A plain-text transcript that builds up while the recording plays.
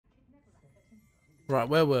Right,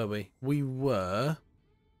 where were we? We were...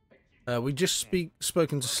 we just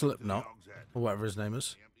spoken to Slipknot, or whatever his name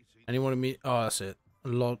is. And he wanted me... Oh, that's it.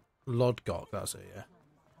 Lodgok, that's it, yeah.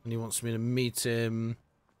 And he wants me to meet him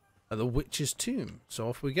at the Witch's Tomb. So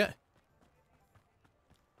off we go.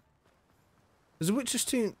 Is the Witch's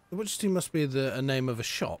Tomb... The Witch's Tomb must be a name of a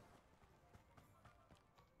shop.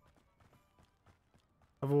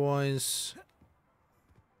 Otherwise...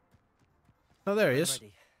 Oh, there he is.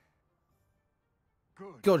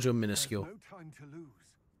 God, you're minuscule. No time to lose.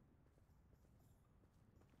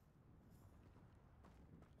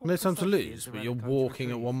 No time to lose, but you're walking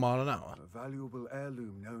at 1 mile an hour. A valuable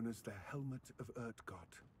heirloom known as the Helmet of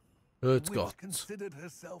Urtgott. Urtgott. Considered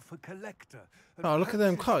herself a collector. Oh, look at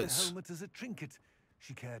them The clothes. helmet as a trinket.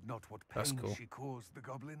 She cared not what That's pain cool. she caused the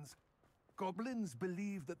goblins. Goblins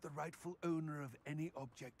believe that the rightful owner of any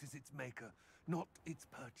object is its maker, not its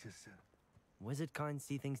purchaser. Wizard kind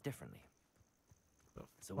see things differently.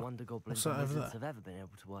 It's a wonder goblins What's that and over wizards there? have ever been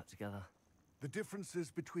able to work together. The differences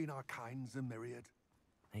between our kinds are myriad.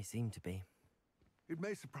 They seem to be. It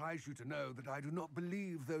may surprise you to know that I do not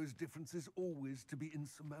believe those differences always to be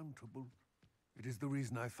insurmountable. It is the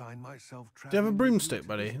reason I find myself Do you have a traveling broomstick, with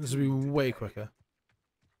buddy? you This will be way quicker.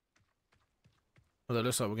 Although it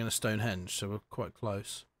looks like we're going to Stonehenge, so we're quite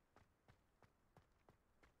close.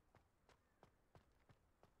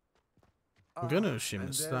 I'm going to assume and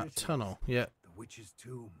it's there that it is, tunnel. Yeah. The Witch's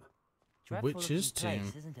Tomb. Dreadful Witch's looking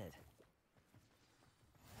place, Tomb. isn't it?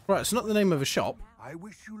 Right, it's not the name of a shop. I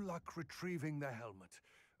wish you luck retrieving the helmet.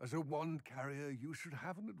 As a wand carrier, you should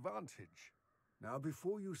have an advantage. Now,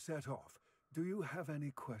 before you set off, do you have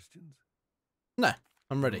any questions? No,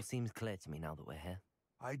 I'm It ready. all seems clear to me now that we're here.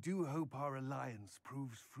 I do hope our alliance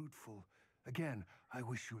proves fruitful. Again, I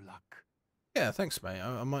wish you luck. Yeah, thanks, mate.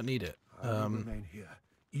 I might need it. I will remain here,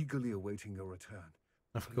 eagerly awaiting your return.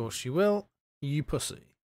 Of course you will. You pussy.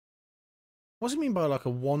 What does it mean by like a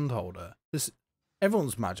wand holder?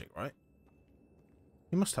 Everyone's magic, right?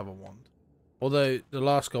 He must have a wand. Although the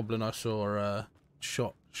last goblin I saw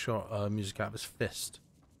shot music out of his fist,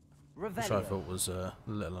 which I Revelio. thought was a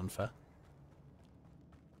little unfair.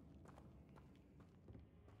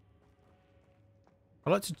 I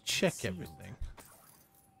like to check Sealed. everything.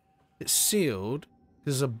 It's sealed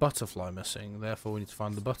because there's a butterfly missing. Therefore, we need to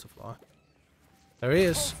find the butterfly. There he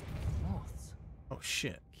is. Moths. Oh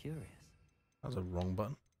shit! Curious. That was a wrong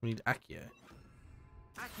button. We need Accio.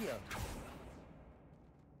 Accio.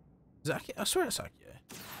 Is it Accio? I swear it's Accio.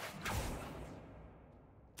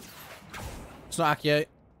 It's not Accio.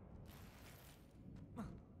 I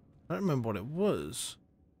don't remember what it was.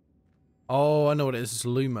 Oh, I know what it is. It's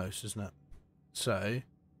Lumos, isn't it? So,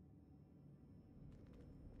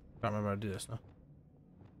 can't remember how to do this now.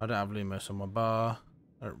 I don't have Lumos on my bar.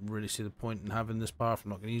 I don't really see the point in having this bar if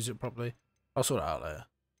I'm not going to use it properly. I'll sort it out later.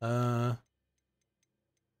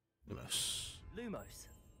 Lumos. Lumos.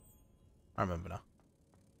 I remember now.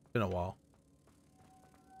 Been a while.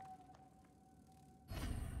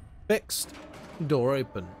 Fixed. Door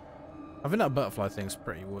open. I think that butterfly thing's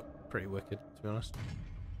pretty wicked, to be honest.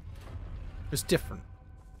 It's different.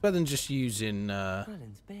 Better than just using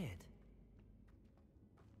Merlin's beard.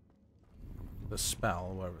 the spell,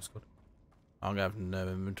 or whatever it's called. I'm gonna have no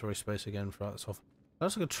inventory space again for this off. That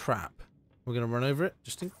looks like a trap. We're gonna run over it,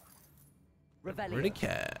 just in Revelio. really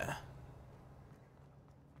care.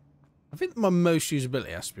 I think my most usability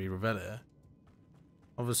has to be Revelio.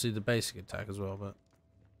 Obviously the basic attack as well, but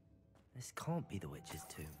This can't be the witch's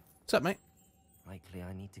tomb. what's up, mate? Likely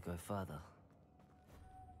I need to go further.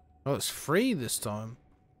 Oh, it's free this time.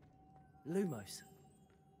 Lumos.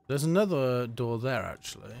 There's another door there,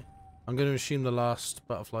 actually. I'm going to assume the last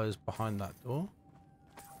butterfly is behind that door.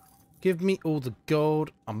 Give me all the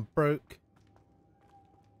gold. I'm broke.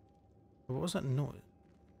 What was that noise?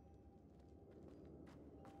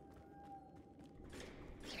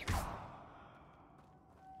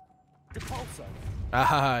 Depulso.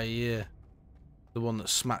 Ah, yeah. The one that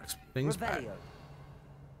smacks things back. Revelio.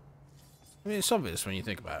 I mean, it's obvious when you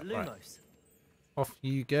think about it. Right. Lumos. Off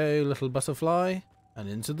you go, little butterfly, and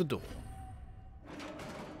into the door.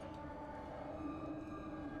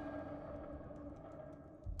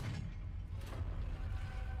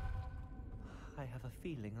 I have a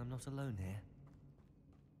feeling I'm not alone here.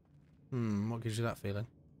 What gives you that feeling?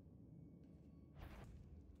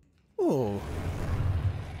 Oh,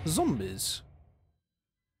 zombies.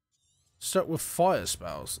 Stuck with fire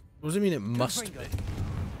spells. What does it mean it must be?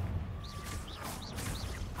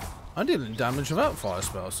 I'm dealing damage without fire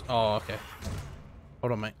spells. Oh, okay.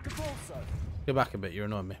 Hold on, mate. Depulso. Go back a bit. You're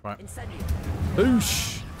annoying me. Right. Incendio.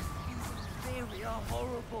 Boosh! They are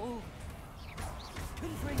horrible.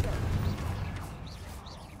 Confringo.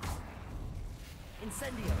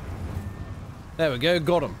 Incendio. There we go,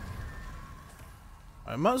 got him.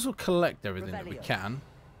 I might as well collect everything that we can.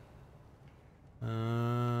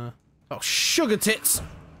 Oh, sugar tits!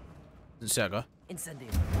 Didn't see that guy. Incendio.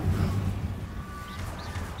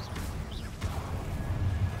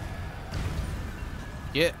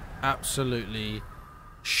 Get absolutely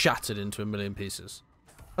shattered into a million pieces.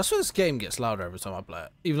 I swear this game gets louder every time I play it,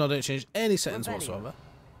 even though I don't change any settings whatsoever.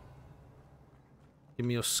 Give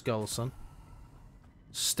me your skull, son.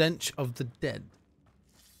 Stench of the dead.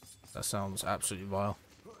 That sounds absolutely vile.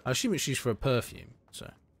 I assume it's used for a perfume,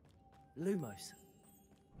 so. Lumos.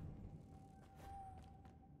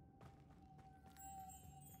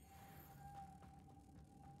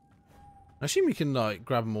 I assume you can like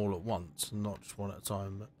grab them all at once and not just one at a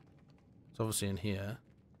time, but it's obviously in here.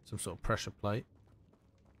 Some sort of pressure plate.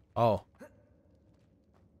 Oh.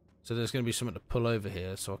 So there's going to be something to pull over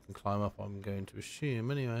here so I can climb up, I'm going to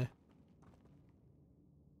assume, anyway.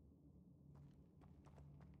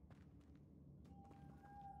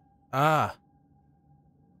 Ah!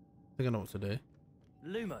 I think I know what to do.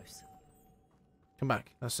 Lumos. Come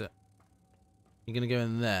back, that's it. You're going to go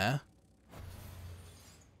in there.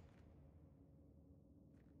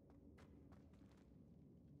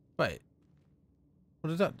 Wait. What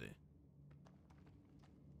did that do? I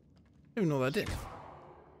don't even know what that did.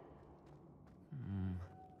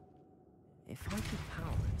 If I could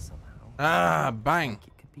power it somehow. Ah, bang!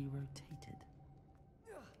 It could be rotated.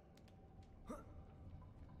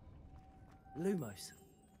 Lumos.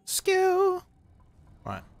 Skill!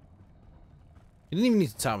 Right. You didn't even need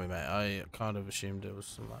to tell me, mate. I kind of assumed it was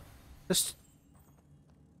something like... There's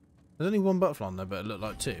only one butterfly on there, but it looked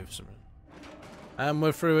like two for some reason. And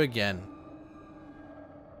we're through again.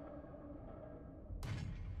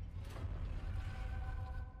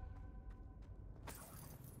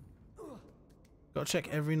 Gotta check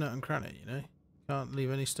every nut and cranny, you know? Can't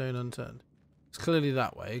leave any stone unturned. It's clearly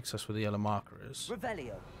that way, because that's where the yellow marker is.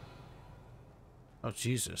 Revelio. Oh,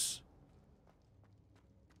 Jesus.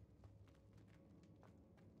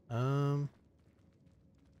 It's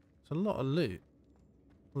a lot of loot.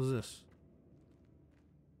 What's this?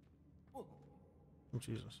 Oh,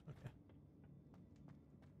 Jesus. Okay.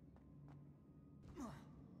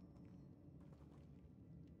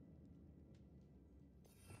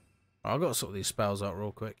 I've got to sort these spells out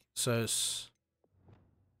real quick. So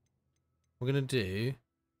we're gonna do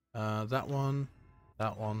that one,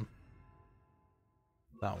 that one,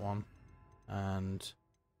 that one, and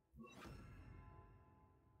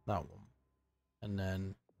that one, and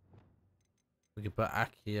then we could put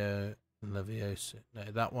Accio and Leviosa. No,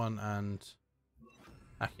 that one and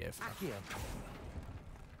Accio. Accio.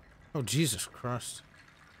 Oh, Jesus Christ.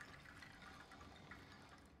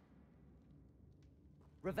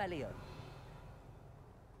 Revelio.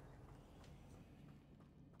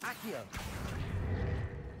 Accio.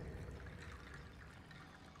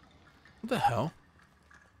 What the hell?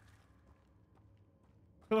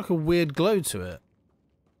 Got like a weird glow to it.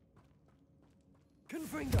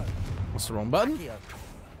 Confringo. That's the wrong button. Accio.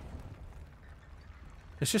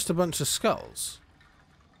 It's just a bunch of skulls.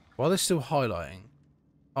 Why are they still highlighting?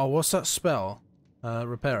 Oh, what's that spell?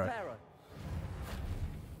 Reparo. Reparo.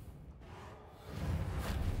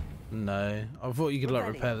 No, I thought you could like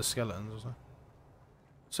repair the skeletons or something.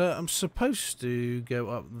 So I'm supposed to go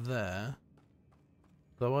up there,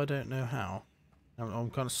 though I don't know how. I'm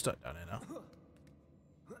kind of stuck down here now.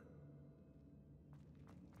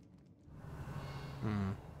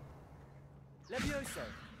 Levioso.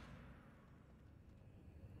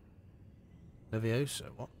 Leviosa,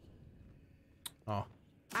 what? Oh,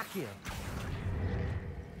 Accio.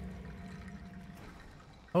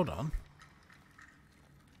 hold on.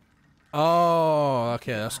 Oh,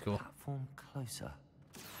 okay, that's cool. Platform closer.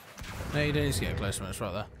 No, you don't need to get closer, man. It's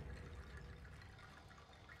right there.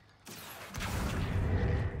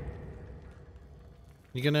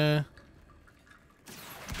 You gonna...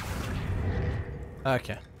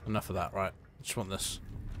 Okay, enough of that, right. Just want this.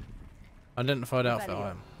 Identified outfit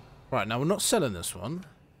item. Right, now we're not selling this one.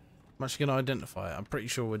 I'm actually gonna identify it. I'm pretty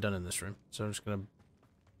sure we're done in this room. So I'm just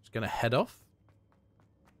gonna head off.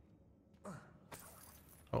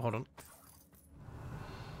 Oh, hold on.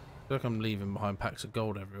 I feel like I'm leaving behind packs of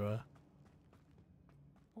gold everywhere.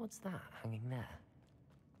 What's that hanging there?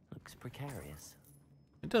 Looks precarious.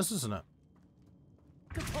 It does, doesn't it?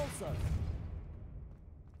 Compulso.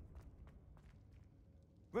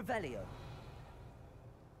 Revelio.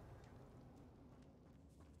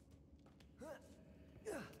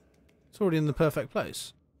 It's already in the perfect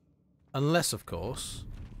place. Unless, of course...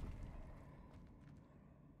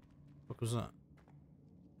 What was that?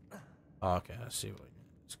 Oh, okay, I see what you mean.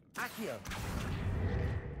 Accio.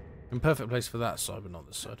 Imperfect place for that side, but not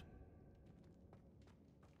this side.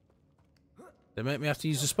 They make me have to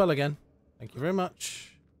use the spell again. Thank you very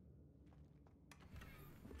much.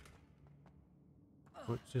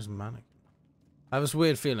 Which is manic. I have this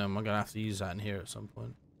weird feeling I'm going to have to use that in here at some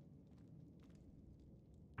point.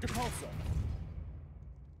 Depulso.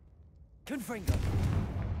 Confringo.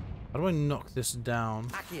 How do I knock this down?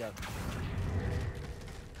 Accio.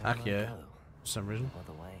 Accio, for some reason.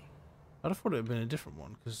 Other way. I'd have thought it would have been a different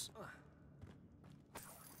one, because...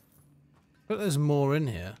 Look, there's more in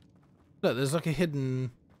here. Look, there's like a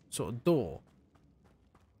hidden sort of door.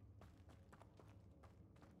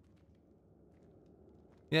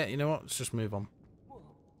 Yeah, you know what? Let's just move on.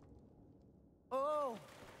 Oh!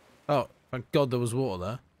 Oh, thank God there was water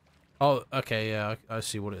there. Oh, okay, yeah, I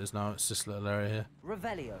see what it is now. It's this little area here.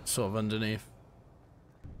 Revelio. Sort of underneath.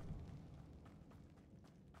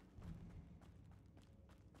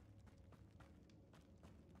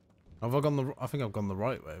 Have I gone the... I think I've gone the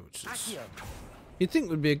right way, which is... Accio. You'd think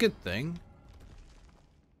would be a good thing.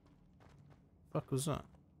 What the fuck was that?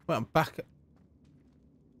 Wait, I'm back...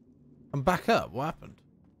 I'm back up. What happened?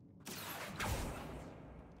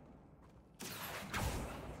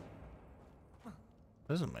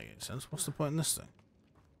 Doesn't make any sense. What's the point in this thing?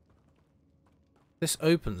 This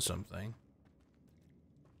opens something.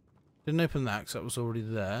 Didn't open that because that was already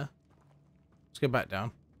there. Let's go back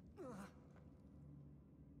down.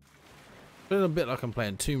 Feeling a bit like I'm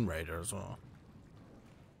playing Tomb Raider as well.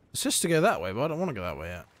 It's just to go that way, but I don't want to go that way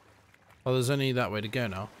yet. Oh, there's only that way to go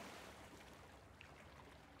now.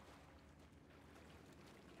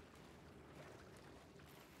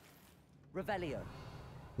 Revelio.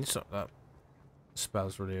 You stop that.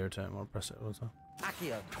 Spell's really irritating when I press it all the time.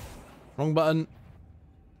 Accio. Wrong button.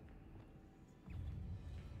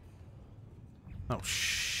 Oh,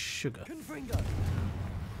 sugar. Confringo.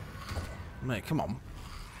 Mate, come on.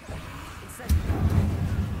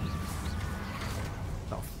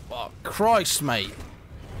 Oh, fuck. Christ, mate.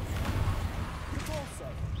 Depulso.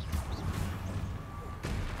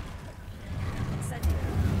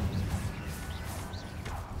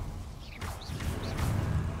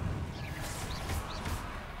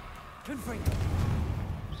 Confringo.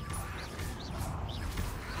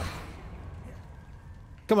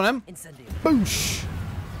 Come on, Em. Incendio. Boosh.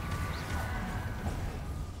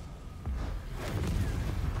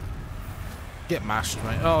 Get mashed,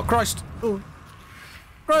 mate. Oh, Christ. Oh.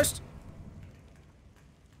 Christ.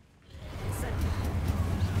 Incendio.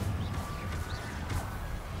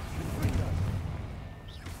 Confringo.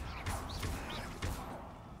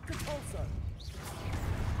 Depulso.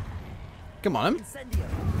 Come on, Em. Incendio.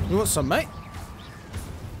 You want some, mate?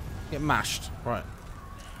 Get mashed. Right.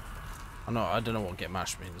 I don't know what get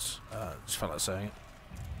mashed means. Just felt like saying it.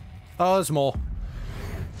 Oh, there's more.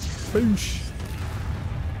 Boosh.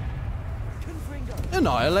 Confringo.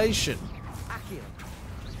 Annihilation. Accio.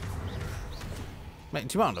 Mate,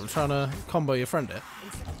 do you mind? I'm trying to combo your friend here.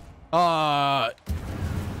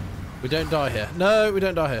 We don't die here. No, we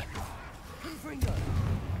don't die here. Confringo.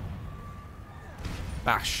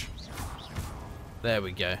 Bash. There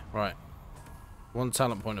we go. Right. One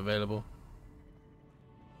talent point available.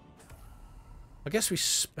 I guess we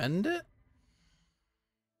spend it?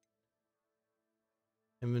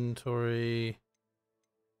 Inventory.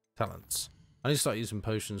 Talents. I need to start using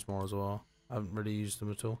potions more as well. I haven't really used them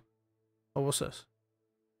at all. Oh, what's this?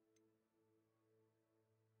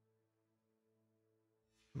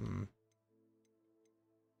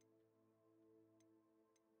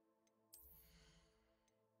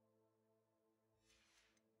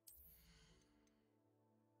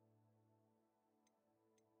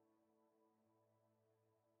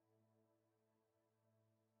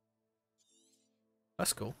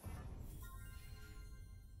 That's cool.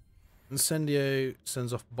 Incendio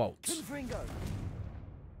sends off bolts. Confringo.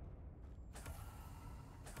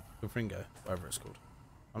 Confringo, whatever it's called.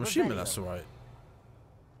 I'm assuming that's the right.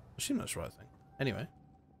 I'm assuming that's the right thing. Anyway,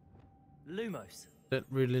 Lumos. don't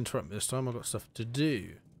really interrupt me this time. I've got stuff to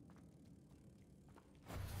do.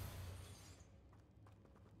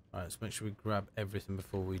 Alright, let's make sure we grab everything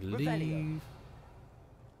before we leave. Revelio.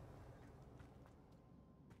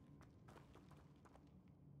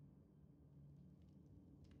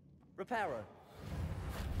 Reparo.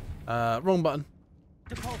 Wrong button.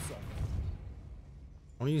 Depulso.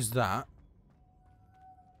 I want to use that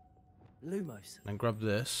Lumos. and grab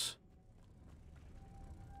this.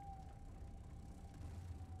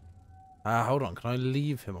 Hold on. Can I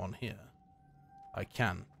leave him on here? I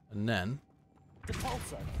can. And then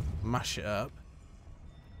Depulso. mash it up.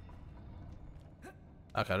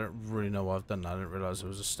 Okay, I don't really know why I've done that. I didn't realise there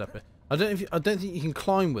was a step in. I don't think you can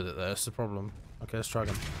climb with it there. That's the problem. Okay, let's try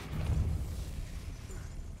again.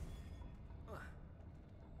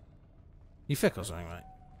 You thick or something,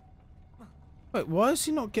 mate? Wait, why is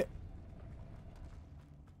he not get...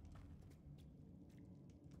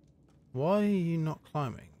 Why are you not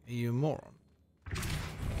climbing? Are you a moron?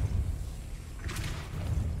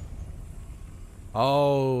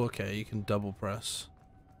 Oh, okay, you can double press.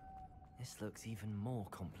 This looks even more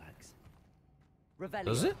complex. Revelio.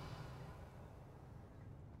 Does it?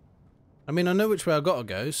 I mean, I know which way I gotta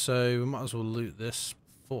go, so we might as well loot this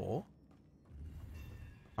before.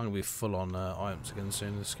 I'm gonna be full on items again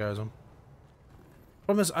soon. This goes on.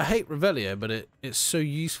 Problem is, I hate Revelio, but it's so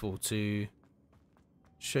useful to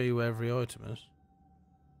show you where every item is.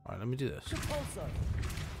 Alright, let me do this.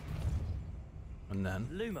 And then...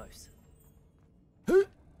 Lumos.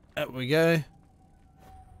 There we go.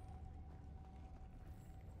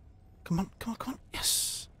 Come on, come on, come on.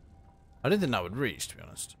 Yes! I didn't think that would reach, to be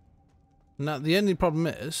honest. Now, the only problem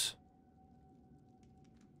is...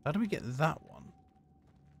 How do we get that one?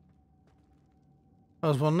 Oh,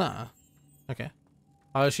 there's one there. Okay.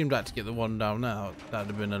 I assumed I had to get the one down now. That would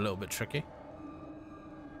have been a little bit tricky.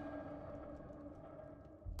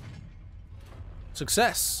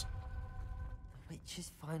 Success! The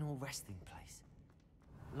witch's final resting place.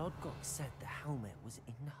 Lodgok said the helmet was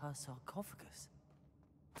in her sarcophagus.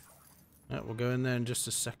 Yeah, we'll go in there in just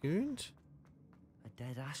a second. A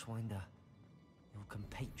dead Ashwinder. Your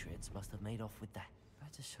compatriots must have made off with that.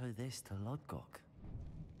 Better show this to Lodgok.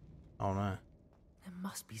 Oh no. There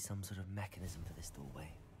must be some sort of mechanism for this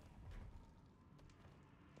doorway.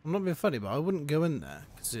 I'm not being funny, but I wouldn't go in there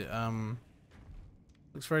because it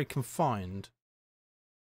looks very confined.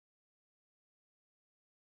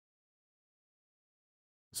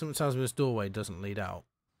 Something tells me this doorway doesn't lead out.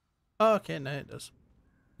 Oh, okay, no, it does.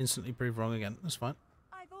 Instantly proved wrong again. That's fine.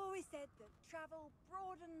 I've always said that travel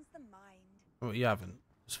broadens the mind. Well, you haven't.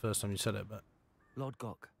 It's the first time you said it, but...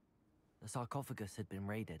 Lodgok, the sarcophagus had been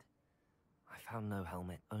raided. I found no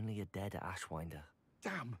helmet, only a dead Ashwinder.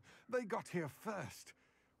 Damn, they got here first.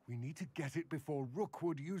 We need to get it before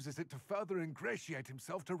Rookwood uses it to further ingratiate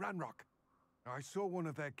himself to Ranrock. I saw one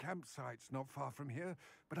of their campsites not far from here,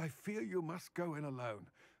 but I fear you must go in alone.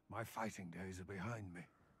 My fighting days are behind me.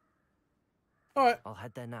 Alright. I'll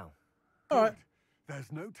head there now. Alright. Good.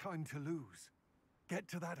 There's no time to lose. Get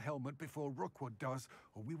to that helmet before Rookwood does,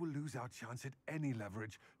 or we will lose our chance at any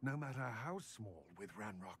leverage, no matter how small, with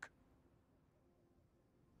Ranrock.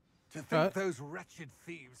 To think those wretched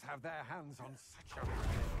thieves have their hands on such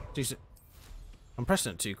a... Jeez, I'm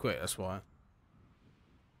pressing it too quick, that's why.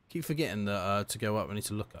 Keep forgetting that to go up, I need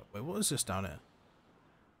to look up. Wait, what is this down here?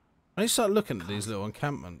 I need to start looking at these little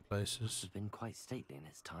encampment places. It's been quite stately in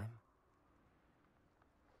its time.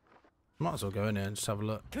 Might as well go in here and just have a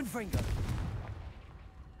look. Confringo.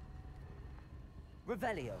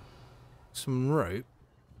 Revelio. Some rope.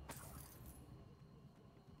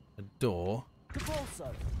 A door.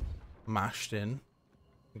 Capolso. Mashed in.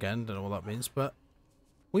 Again, don't know what that means, but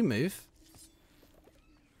we move.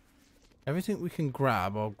 Everything we can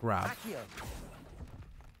grab, I'll grab. Accio.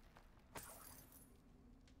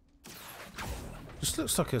 This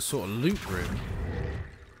looks like a sort of loot room.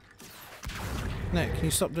 Nick, can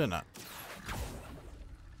you stop doing that?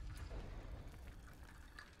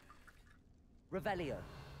 Revelio.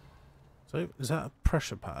 So, is that a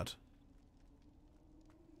pressure pad?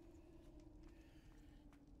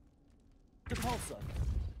 Capolso.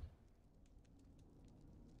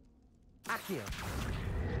 Accio.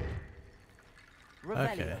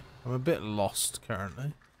 Revelio. Okay, I'm a bit lost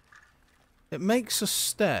currently. It makes a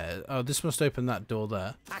stair. Oh, this must open that door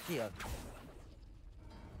there. Accio.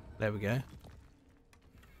 There we go.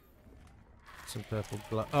 Some purple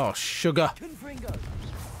blood. Oh, sugar! Confringo.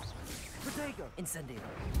 Protego. Incendio.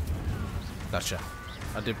 Gotcha.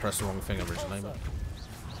 I did press the wrong thing originally. But...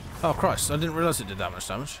 Oh, Christ. I didn't realise it did that much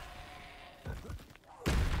damage.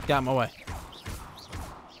 Get out of my way.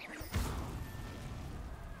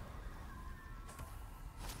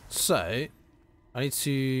 So, I need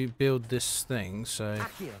to build this thing, so...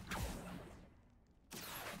 Accio.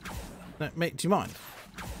 No, mate, do you mind?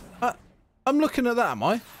 I'm looking at that, am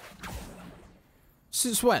I?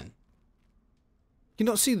 Since when? Can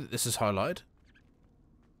you not see that this is highlighted?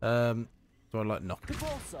 Do I like knock?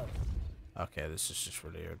 Capolso. Okay, this is just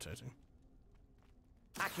really irritating.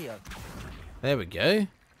 Accio. There we go.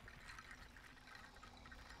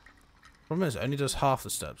 Problem is, it only does half the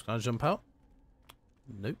steps. Can I jump out?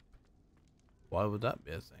 Nope. Why would that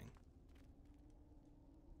be a thing?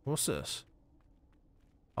 What's this?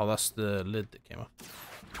 Oh, that's the lid that came off.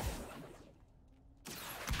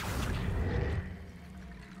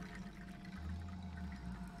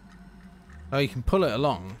 Oh, you can pull it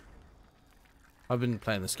along. I've been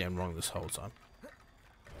playing this game wrong this whole time.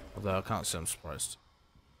 Although I can't say I'm surprised.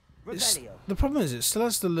 Revelio. The problem is it still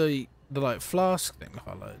has the like flask thing if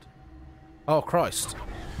I load. Oh Christ.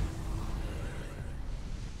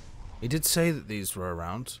 He did say that these were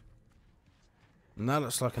around. And that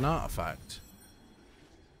looks like an artifact.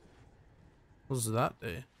 What does that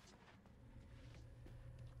do?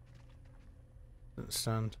 Doesn't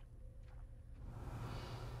stand.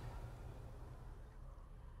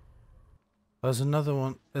 There's another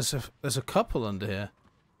one. There's a couple under here.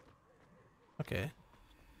 Okay.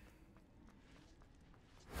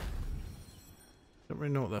 Don't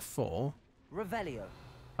really know what they're for. Revelio.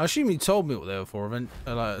 I assume he told me what they were for like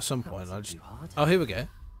at some point. I just... Oh, here we go.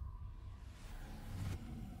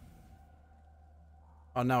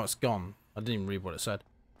 Oh, now it's gone. I didn't even read what it said.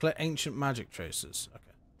 Collect ancient magic traces. Okay.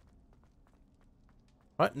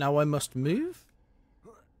 Right, now I must move.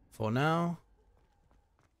 For now.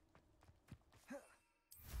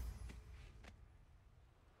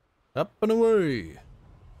 Up and away.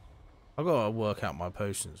 I've got to work out my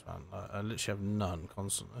potions, man. I literally have none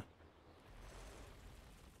constantly.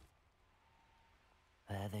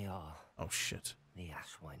 There they are. Oh, shit. The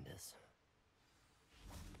Ashwinders.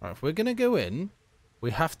 Right, if we're going to go in,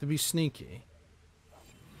 we have to be sneaky.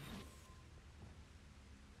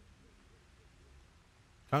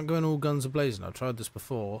 Can't go in all guns a-blazing. I've tried this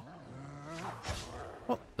before.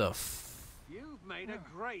 What the f... You've made a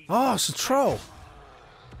great... Oh, it's a troll!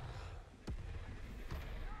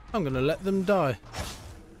 I'm going to let them die.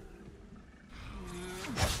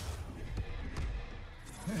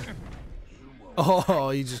 Oh,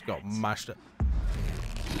 he just got mashed up.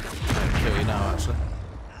 I'll kill you now, actually.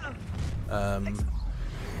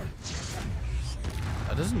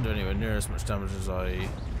 That doesn't do anywhere near as much damage as I...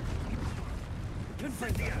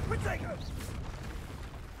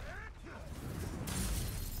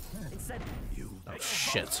 Oh,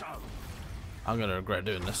 shit. I'm going to regret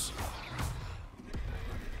doing this.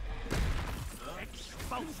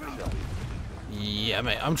 Yeah,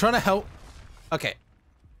 mate. I'm trying to help. Okay.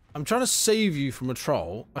 I'm trying to save you from a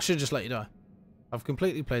troll. I should just let you die. I've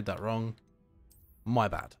completely played that wrong. My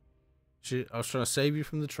bad. I was trying to save you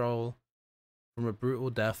from the troll, from a brutal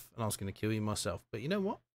death, and I was going to kill you myself. But you know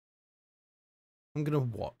what? I'm going to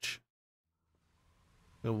watch.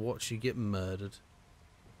 I'm going to watch you get murdered.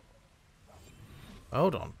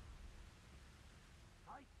 Hold on.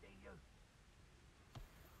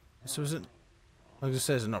 So is it... I was going to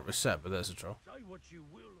say it's not reset, but there's a troll. Say what you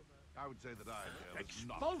will about I would say that I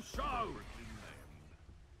Expulso!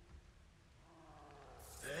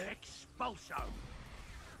 Expulso! I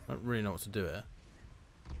don't really know what to do here.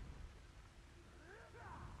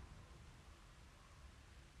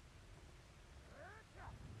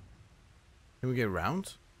 Can we go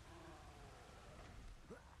round?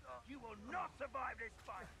 You will not survive this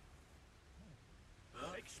fight!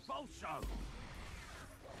 Expulso!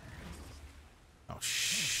 Oh,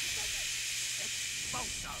 shit.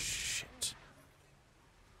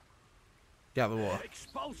 Get out of the water.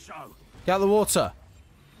 Expulso! Get out of the water!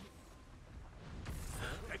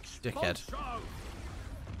 Dickhead.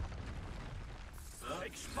 Expulso!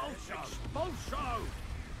 Expulso!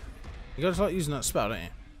 You guys like using that spell, don't you?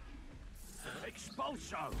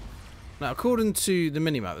 Expulso! Now, according to the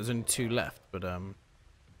minimap, there's only 2 left, but Expulso!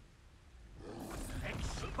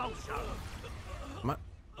 I'm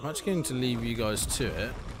actually going to leave you guys to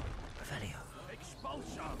it.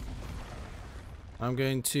 Expulso! I'm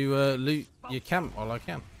going to loot your camp while I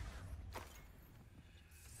can.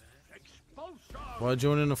 Why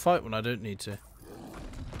join in a fight when I don't need to?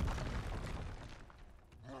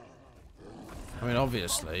 I mean,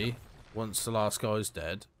 obviously, once the last guy's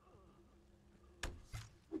dead.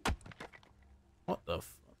 What the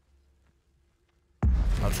f...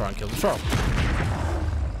 I'll try and kill the troll.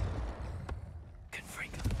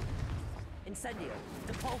 Incendio.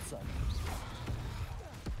 Depulso.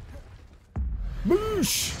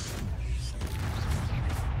 Boosh!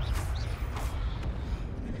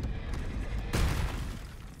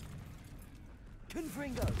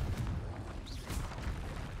 Confringo.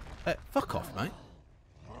 Hey, fuck off, mate.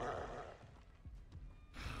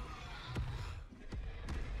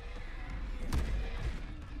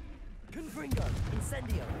 Confringo.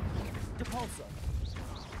 Incendio. Depulso.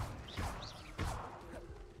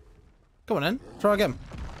 Come on then, try again.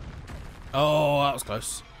 Oh, that was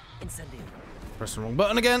close. Incendio. Press the wrong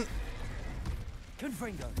button again.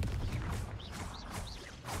 Confringo.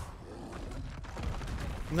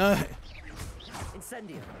 No,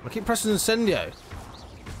 Incendio. I keep pressing incendio.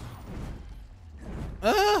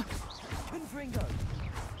 Ah! Confringo.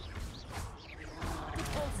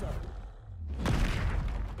 Depulso.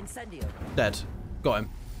 Incendio. Dead. Got him.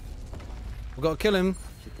 We've got to kill him.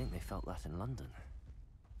 You'd think they felt that in London.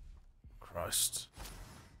 Christ.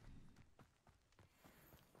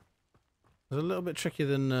 It was a little bit trickier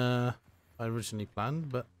than I originally planned,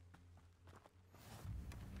 but...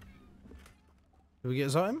 Did we get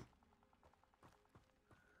his item?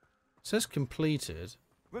 It says completed.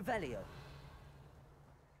 Revelio.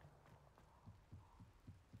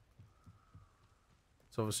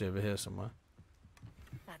 It's obviously over here somewhere.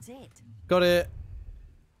 That's it. Got it!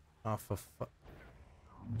 Oh, for fuck.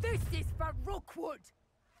 This is for Rookwood!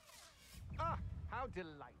 Ah, how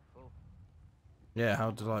delightful. Yeah,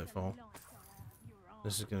 how delightful.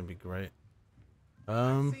 This is going to be great.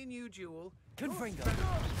 Seen you, Jewel. Confringo.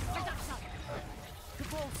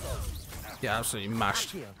 Yeah, absolutely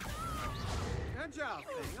mashed. Agile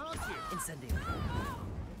thing, aren't you? Incendio.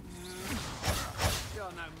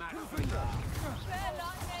 You're no match.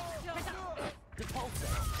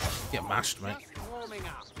 Depulso. Get mashed, mate. Just warming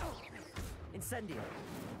up. Incendio.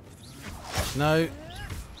 No.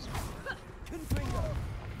 Confringo.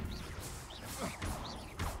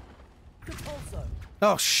 Depulso.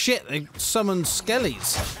 Oh shit, they summoned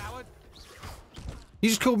skellies. Coward. You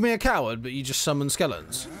just called me a coward, but you just summoned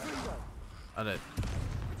skeletons. I don't...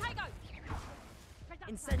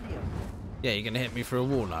 Incendio. Yeah, you're gonna hit me through a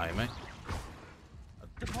wall now, mate.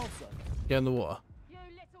 Depulso. Get in the water. You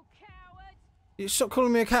little coward! You stop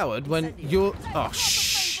calling me a coward when you're... Oh,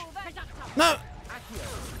 shh. No!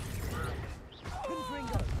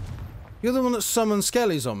 Confringo. You're the one that summoned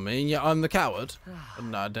skellies on me, and yet I'm the coward?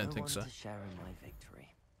 No, I don't think so. To share in my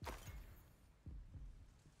victory.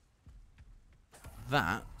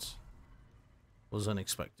 That was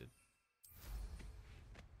unexpected.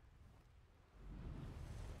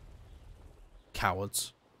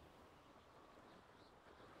 Cowards.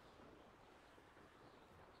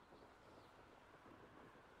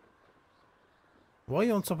 Why are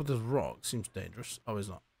you on top of this rock? Seems dangerous. Oh, he's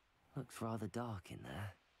not. Looks rather dark in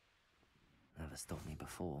there. Never stopped me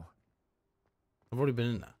before. I've already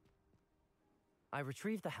been in there. I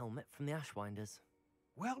retrieved the helmet from the Ashwinders.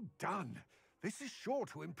 Well done. This is sure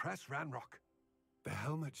to impress Ranrock. The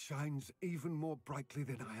helmet shines even more brightly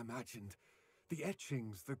than I imagined. The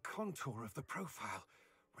etchings, the contour of the profile,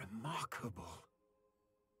 remarkable.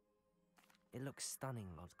 It looks stunning,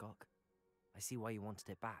 Lodgok. I see why you wanted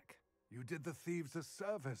it back. You did the thieves a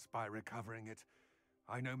service by recovering it.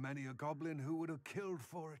 I know many a goblin who would have killed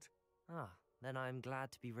for it. Ah, then I am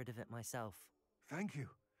glad to be rid of it myself. Thank you.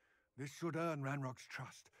 This should earn Ranrock's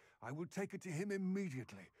trust. I will take it to him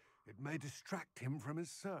immediately. It may distract him from his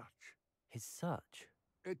search. His search?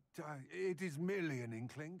 It is merely an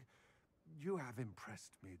inkling. You have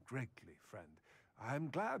impressed me greatly, friend. I am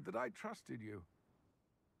glad that I trusted you.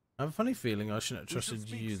 I have a funny feeling I shouldn't have We shall trusted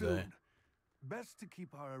speak you, though. soon. Best to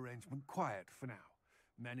keep our arrangement quiet for now.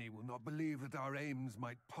 Many will not believe that our aims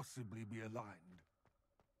might possibly be aligned.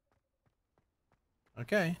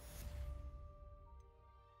 Okay.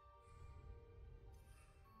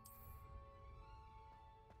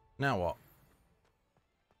 Now what?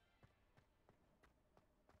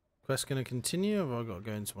 Quest gonna continue, or have I got to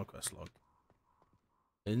go into my quest log?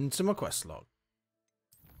 Into my quest log.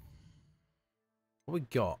 What we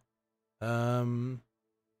got?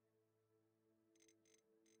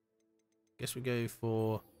 Guess we go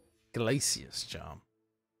for Glacius Charm,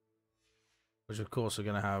 which of course we're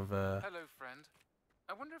gonna have. Hello, friend.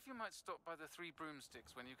 I wonder if you might stop by the Three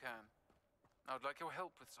Broomsticks when you can. I would like your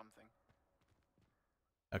help with something.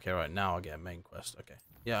 Okay, right, now I get a main quest. Okay.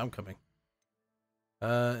 Yeah, I'm coming.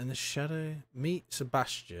 In the shadow, meet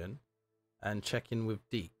Sebastian and check in with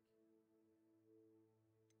Deke.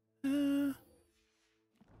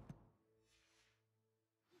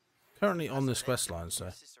 Currently on this quest line, so.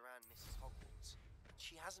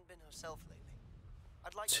 She hasn't been herself lately.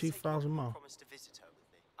 I'd like 2,000 to miles. promise to visit her with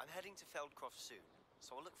me. I'm heading to Feldcroft soon,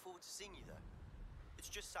 so I'll look forward to seeing you there. It's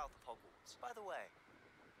just south of Hogwarts. By the way,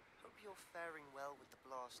 hope you're faring well with the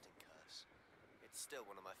blasting curse. It's still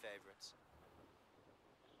one of my favorites.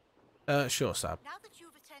 Sure, Sab. Now that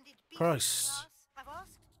you've attended Christ. class, I've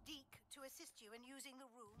asked Deke to assist you in using the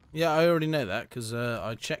room. Yeah, I already know that because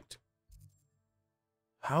I checked.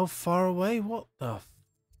 How far away? What the?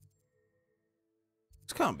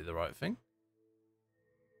 This can't be the right thing.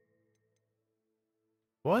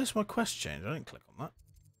 Why is my quest changed? I didn't click on that.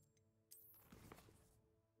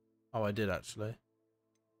 Oh, I did actually.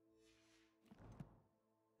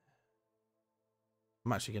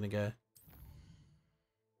 I'm actually going to go.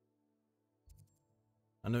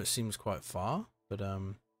 I know it seems quite far, but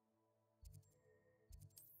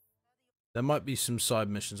there might be some side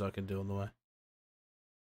missions I can do on the way.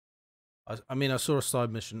 I mean, I saw a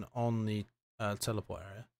side mission on the teleport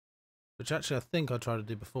area, Which actually I think I tried to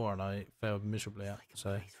do before and I failed miserably at.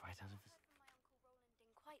 So. Right out of My Uncle Roland in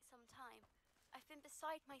quite some time. I've been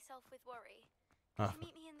beside myself with worry. Ah. Could you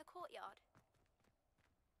meet me in the courtyard?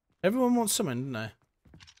 Everyone wants something, don't they?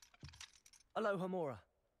 Aloha Mora.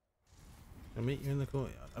 I'll meet you in the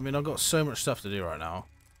courtyard. I mean, I've got so much stuff to do right now.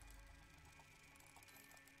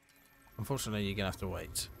 Unfortunately, you're gonna have to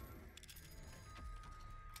wait.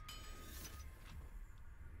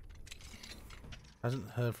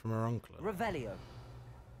 Hasn't heard from her uncle. Revelio.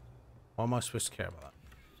 Why am I supposed to care about that?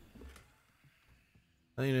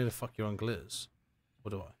 I don't even know who the fuck your uncle is.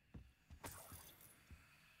 Or do I?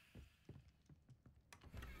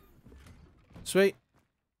 Sweet.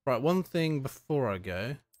 Right, one thing before I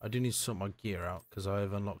go. I do need to sort my gear out because I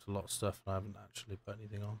have unlocked a lot of stuff and I haven't actually put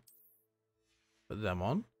anything on. Put them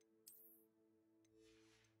on.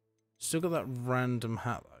 Still got that random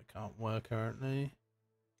hat that I can't wear currently.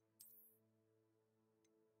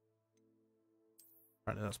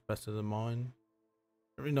 Apparently that's better than mine.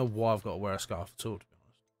 I don't really know why I've got to wear a scarf at all, to be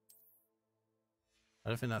honest. I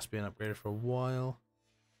don't think that's been upgraded for a while.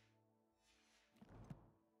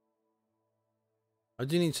 I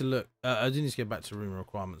do need to look. I do need to get back to room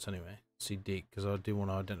requirements anyway. See Deke, because I do want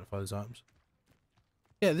to identify those items.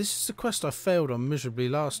 Yeah, this is the quest I failed on miserably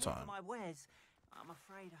last time. My wares. I'm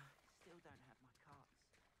afraid I still don't have my cards.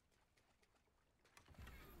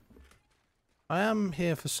 I am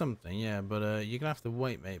here for something, yeah, but you're gonna have to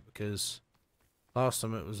wait, mate, because last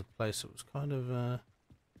time it was a place that was kind of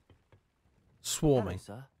swarming.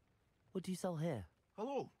 Hello, sir. What do you sell here?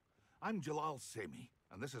 Hello, I'm Jalal Semi,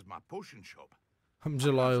 and this is my potion shop. I'm Is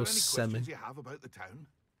there Jalal any Semi. questions you have about the town?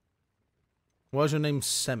 Why's your name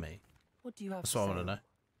Semi? What do you have That's to what I sell? want to know.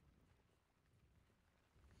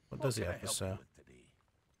 What does he can I have to help sell? you with today?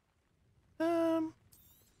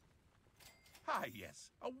 Ah,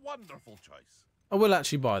 yes, a wonderful choice. I will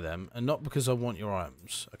actually buy them, and not because I want your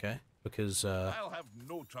items, okay? Because I'll have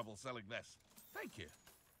no trouble selling this. Thank you.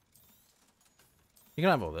 you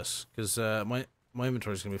can have all this, because my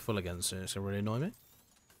inventory is going to be full again soon, so it really annoy me.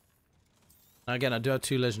 Now again, I do have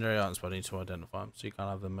 2 legendary items, but I need to identify them, so you can't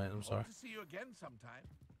have them, mate. I'm sorry. Hope to see you again sometime.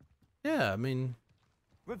 Yeah, I mean,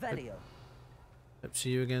 Revelio. hope to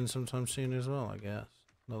see you again sometime soon as well, I guess.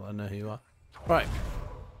 Not that I know who you are. Right.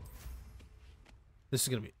 This is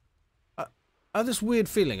going to be... I have this weird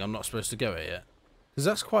feeling I'm not supposed to go here yet. Because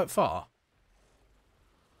that's quite far.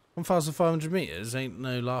 1,500 meters ain't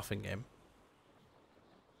no laughing game.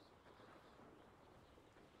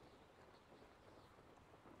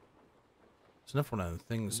 It's enough one of them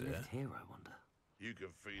things Who here. lived here, I wonder. You can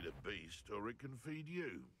feed a beast, or it can feed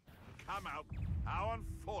you. Come out. How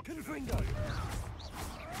unfortunate. Confringo.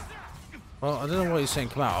 Well, I don't know why you're saying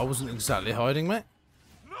come out. I wasn't exactly hiding, mate.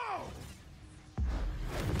 No!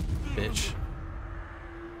 Bitch.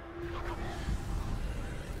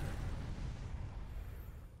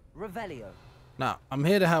 Revelio. Now, I'm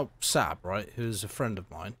here to help Sab, right, who's a friend of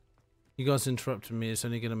mine. You guys interrupting me is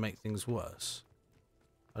only going to make things worse.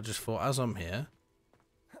 I just thought, as I'm here...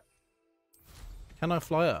 Can I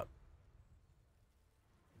fly up?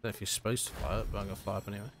 I don't know if you're supposed to fly up, but I'm going to fly up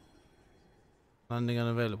anyway. Landing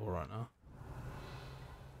unavailable right now.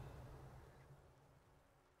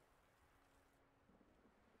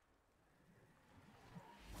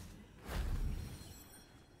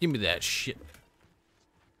 Give me that shit.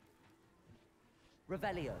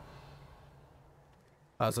 Revelio.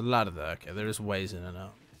 There's a ladder there. Okay, there is ways in and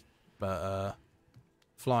out. But,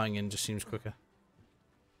 flying in just seems quicker.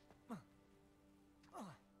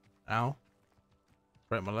 Ow.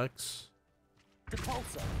 Break my legs.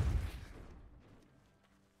 Depulso.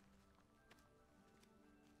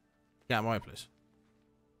 Get out of my way, please.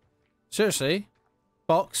 Seriously?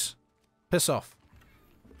 Box? Piss off.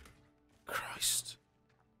 Christ.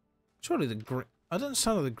 Surely the green... I don't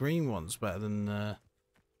sound like the green one's better than,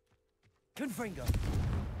 Confringo.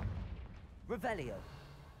 Revelio.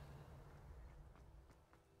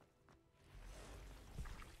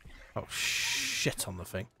 Oh, shit on the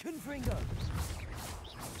thing. Confringo.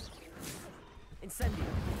 Incendio.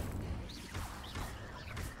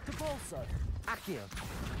 Depulso. Accio.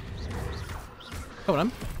 Come on,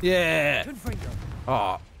 then. Yeah! Confringo.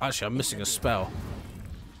 Oh, actually, I'm missing a spell.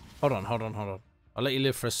 Hold on. I'll let you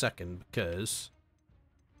live for a second, because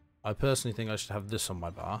I personally think I should have this on my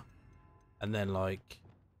bar. And then, like,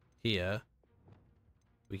 here,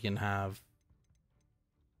 we can have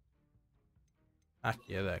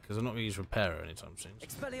Accio there, because I'm not going to use Repairer anytime soon.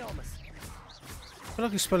 Expelliarmus. I feel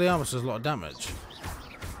like Expelliarmus does a lot of damage.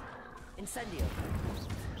 Incendio.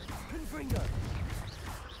 Confringo.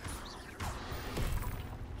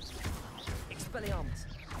 Expelliarmus.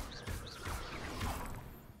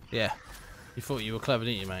 Yeah. You thought you were clever,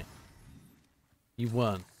 didn't you, mate? You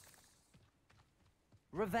weren't.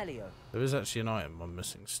 Revelio. There is actually an item I'm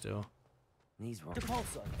missing still. These wrong.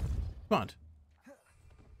 Depulso. Come on.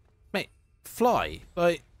 Mate, fly.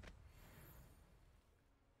 Like.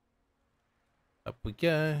 Up we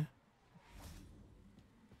go.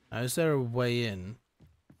 Now, is there a way in?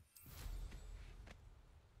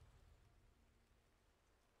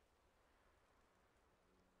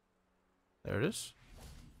 There it is.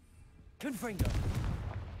 Confringo.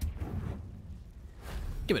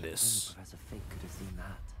 Give me this. Professor Fig could have seen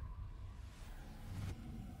that.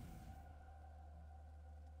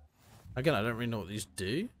 Again, I don't really know what these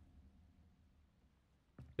do.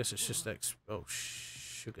 Guess it's just oh,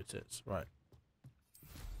 sugar tits. Right.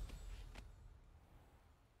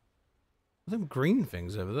 Them green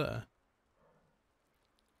things over there.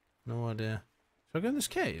 No idea. Should I go in this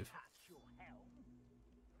cave?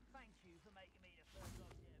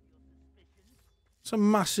 It's a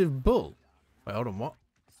massive bull. Wait, hold on, what?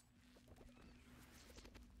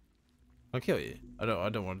 I'll kill you. I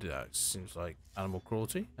don't want to do that. It seems like animal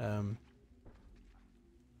cruelty. I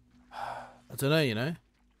don't know, you know.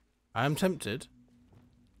 I am tempted.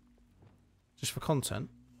 Just for content.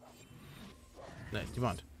 No, do you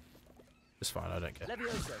mind? It's fine, I don't care.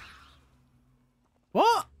 Levioso.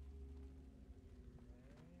 What?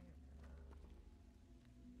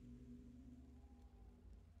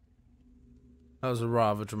 That was a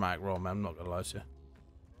rather dramatic roll, man. I'm not gonna lie to you.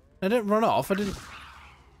 I didn't run off. I didn't.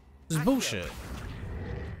 This is bullshit.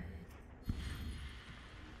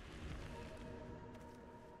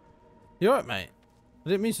 You alright, mate? I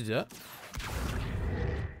didn't mean to do that.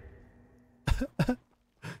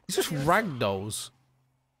 It's just ragdolls.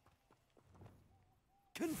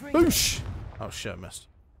 Boosh! Oh shit, I missed.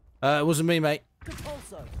 It wasn't me, mate.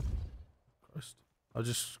 Christ. I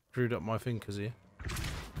just screwed up my fingers here.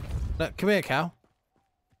 No, come here, Cal.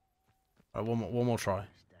 Alright, one more try.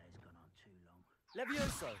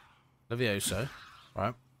 Levioso. Levioso.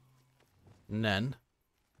 Right. And then.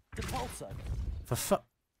 Depulso. For fuck.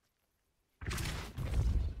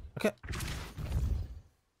 Okay.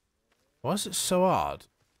 Why is it so hard?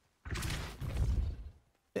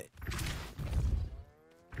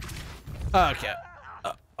 Okay.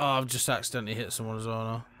 Oh, I've just accidentally hit someone as well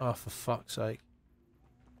now. Oh, for fuck's sake.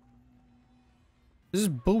 This is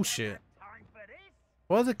bullshit.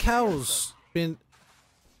 Why are the cows being...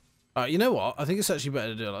 Alright, you know what? I think it's actually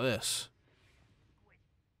better to do it like this.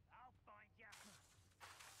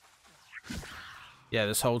 Yeah,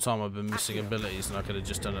 this whole time I've been missing abilities and I could have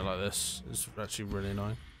just done it like this. It's actually really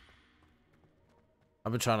annoying.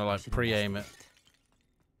 I've been trying to like pre-aim it.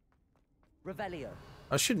 Revelio.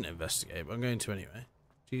 I shouldn't investigate, but I'm going to anyway.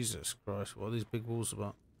 Jesus Christ, what are these big walls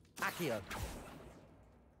about? Accio.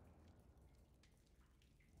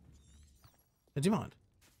 Do you mind?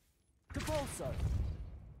 Depulso.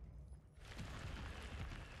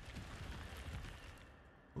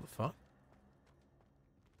 What the fuck?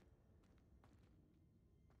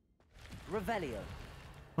 Revelio.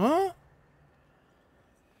 Huh?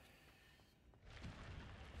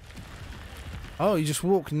 Oh, you just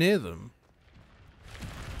walk near them.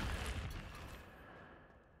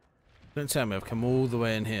 Don't tell me I've come all the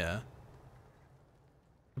way in here.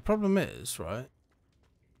 The problem is, right?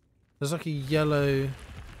 There's like a yellow...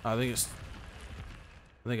 I think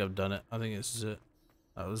I've done it. I think this is it.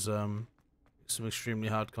 That was some extremely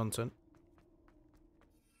hard content.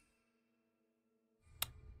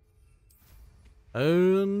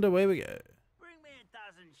 And away we go. Bring me a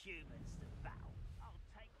dozen humans to battle. I'll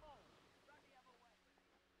take them all. Run the other way.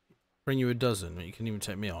 Bring you a dozen, but you can even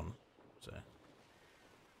take me on. So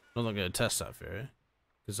I'm not going to test that theory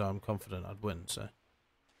because I'm confident I'd win. So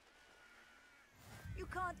You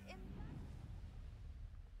can't.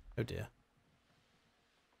 oh dear.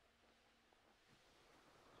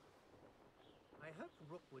 I hope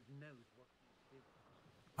Rookwood knows what he did.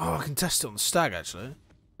 Oh, I can test it on the stag actually.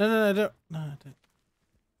 No, don't. No, don't.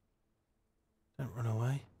 Don't run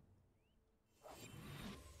away.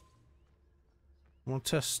 I want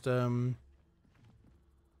to test my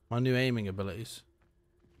new aiming abilities.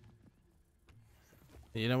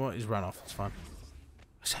 You know what? He's run off. It's fine.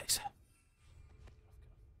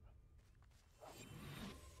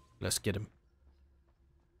 Let's get him.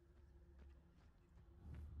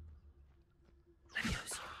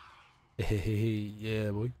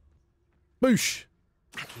 Yeah, boy. Boosh!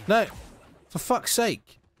 No! For fuck's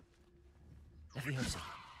sake!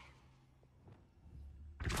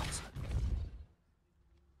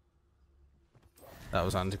 That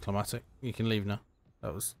was anticlimactic. You can leave now.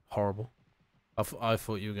 That was horrible. I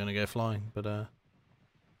thought you were going to go flying, but no.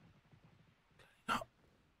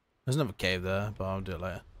 There's another cave there, but I'll do it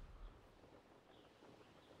later.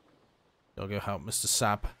 I'll go help Mr.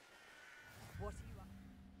 Sab. What are you up?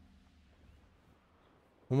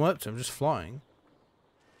 I'm up to. I'm just flying.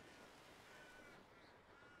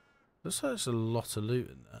 Looks like there's a lot of loot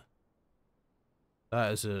in there.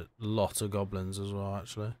 That is a lot of goblins as well,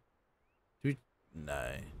 actually. Do we...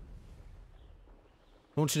 No.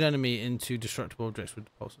 Launch an enemy into destructible objects with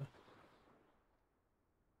repulsor.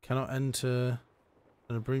 Cannot enter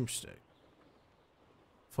on a broomstick.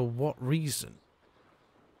 For what reason?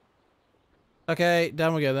 Okay,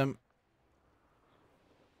 down we go then.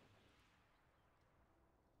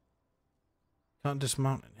 Can't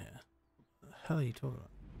dismount in here. What the hell are you talking about?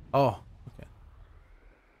 Oh, okay.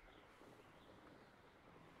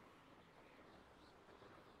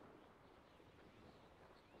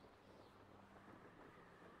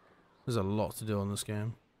 There's a lot to do on this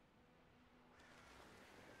game.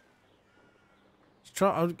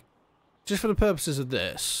 Just for the purposes of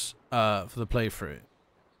this, for the playthrough,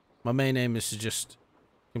 my main aim is to just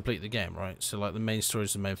complete the game, right? So like the main story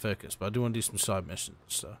is the main focus, but I do want to do some side missions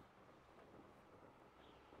and stuff.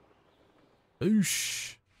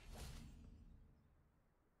 Oosh.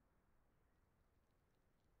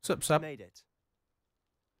 What's up, Sab? Made it.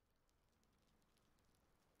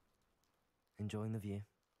 Enjoying the view?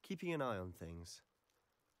 Keeping an eye on things.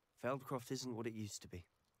 Feldcroft isn't what it used to be.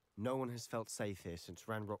 No one has felt safe here since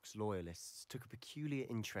Ranrock's loyalists took a peculiar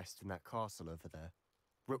interest in that castle over there.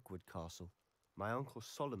 Rookwood Castle. My uncle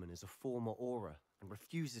Solomon is a former Auror and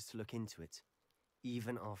refuses to look into it,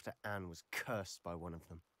 even after Anne was cursed by one of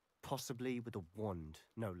them. Possibly with a wand,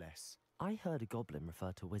 no less. I heard a goblin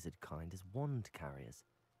refer to wizard kind as wand carriers.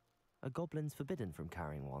 Are goblins forbidden from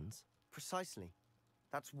carrying wands? Precisely.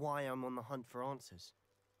 That's why I'm on the hunt for answers.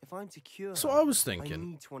 If I'm to cure That's her, what I was thinking. I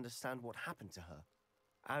need to understand what happened to her.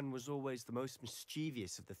 Anne was always the most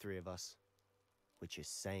mischievous of the three of us. Which is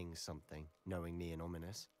saying something, knowing me and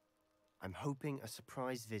ominous. I'm hoping a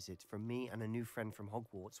surprise visit from me and a new friend from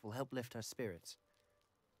Hogwarts will help lift her spirits.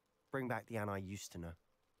 Bring back the Anne I used to know.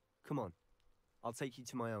 Come on. I'll take you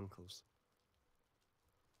to my uncle's.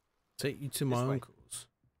 Take you to my uncle's.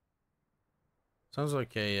 Sounds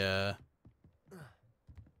like a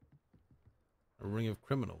ring of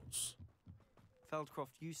criminals.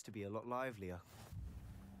 Feldcroft used to be a lot livelier.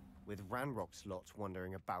 With Ranrock's lot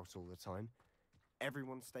wandering about all the time,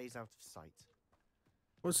 everyone stays out of sight.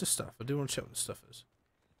 What's this stuff? I do want to check what this stuff is.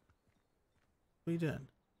 What are you doing?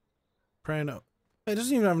 Praying up. It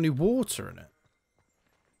doesn't even have any water in it.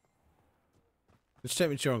 Just take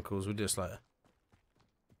me to your uncle's. We'll do this later.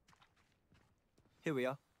 Here we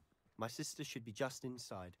are. My sister should be just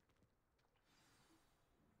inside.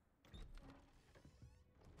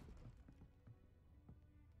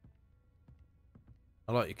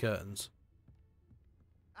 I like your curtains.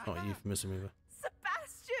 Not a euphemism either.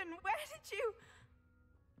 Sebastian, where did you...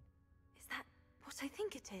 Is that what I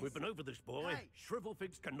think it is? We've been over this, boy.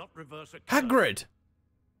 Shrivelfigs cannot reverse a curse. Hagrid!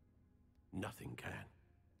 Nothing can.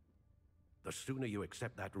 The sooner you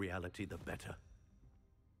accept that reality, the better.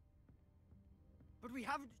 But we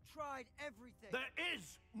haven't tried everything. There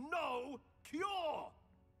is no cure!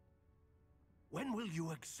 When will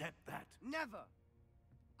you accept that? Never.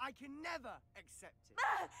 I can never accept it.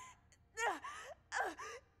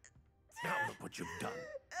 Now look what you've done.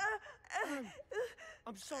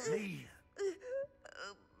 I'm sorry. Leave.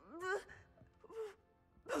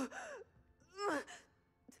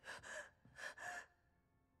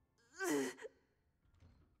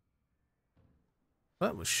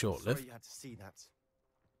 That was short-lived. Sorry you had to see that.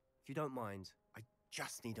 If you don't mind, I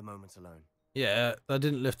just need a moment alone. Yeah, that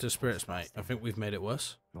didn't lift her spirits, mate. I think we've made it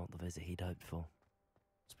worse. Not the visit he'd hoped for.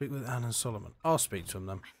 Speak with Anne and Solomon. I'll speak to them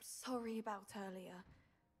then. I'm sorry about earlier.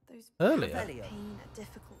 Those Earlier? bouts of pain are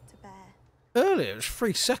difficult to bear. Earlier? It was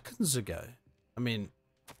 3 seconds ago. I mean,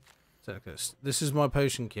 this is my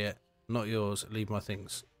potion kit, not yours. Leave my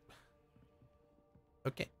things.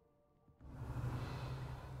 Okay.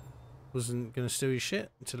 Wasn't going to steal your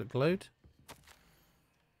shit until it glowed.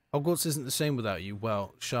 Hogwarts isn't the same without you.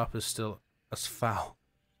 Well, Sharp is still as foul.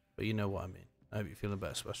 But you know what I mean. I hope you're feeling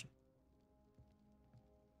better, Sebastian.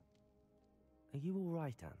 Are you all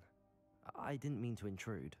right, Anne? I didn't mean to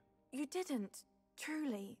intrude. You didn't,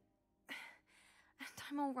 truly. And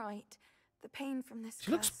I'm all right. The pain from this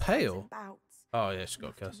She looks curse comes in pale. bouts, Oh, yeah, she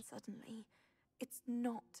got often cursed. suddenly. It's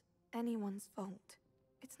not anyone's fault.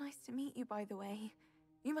 It's nice to meet you, by the way.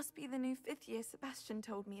 You must be the new 5th year Sebastian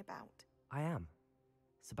told me about. I am.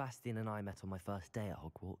 Sebastian and I met on my first day at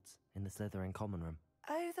Hogwarts, in the Slytherin common room.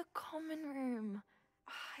 Oh, the common room.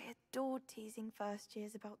 I adored teasing first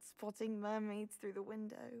years about spotting mermaids through the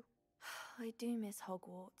window. I do miss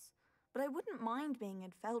Hogwarts, but I wouldn't mind being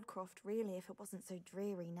in Feldcroft really if it wasn't so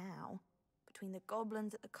dreary now. Between the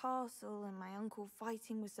goblins at the castle and my uncle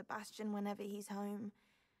fighting with Sebastian whenever he's home,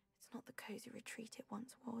 it's not the cozy retreat it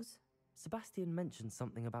once was. Sebastian mentioned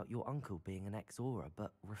something about your uncle being an ex-Auror,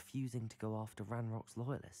 but refusing to go after Ranrock's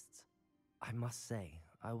loyalists. I must say,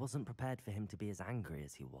 I wasn't prepared for him to be as angry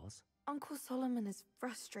as he was. Uncle Solomon is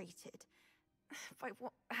frustrated by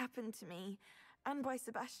what happened to me, and by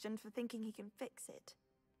Sebastian for thinking he can fix it.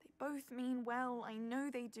 They both mean well, I know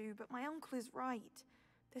they do, but my uncle is right.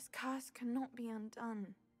 This curse cannot be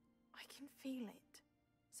undone. I can feel it.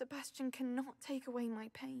 Sebastian cannot take away my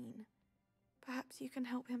pain. Perhaps you can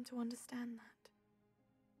help him to understand that.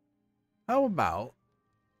 How about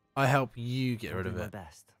I help you get I'll rid of do my it?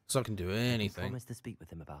 best. So I can do I anything. promise to speak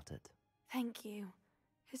with him about it. Thank you.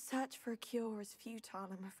 His search for a cure is futile,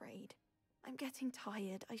 I'm afraid. I'm getting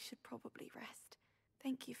tired. I should probably rest.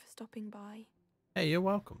 Thank you for stopping by. Hey, you're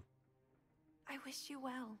welcome. I wish you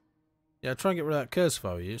well. Yeah, try and get rid of that curse if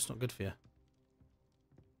I were you. It's not good for you.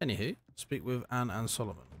 Anywho, speak with Anne and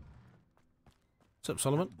Solomon. What's up,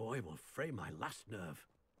 Solomon? That boy will fray my last nerve.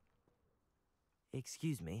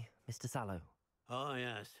 Excuse me, Mr. Sallow. Oh,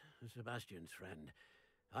 yes, Sebastian's friend.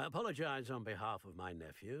 I apologize on behalf of my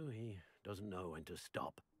nephew. He doesn't know when to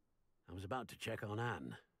stop. I was about to check on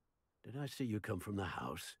Anne. Did I see you come from the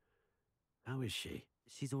house? How is she?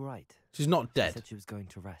 She's all right. She's not dead. She said she was going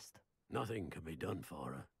to rest. Nothing can be done for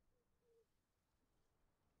her.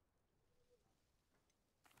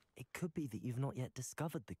 It could be that you've not yet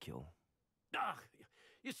discovered the cure. Ah,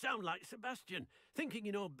 you sound like Sebastian, thinking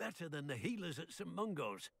you know better than the healers at St.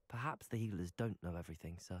 Mungo's. Perhaps the healers don't know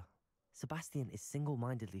everything, sir. Sebastian is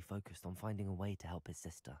single-mindedly focused on finding a way to help his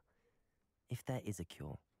sister. If there is a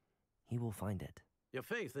cure, he will find it. Your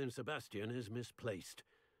faith in Sebastian is misplaced.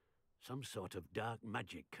 Some sort of dark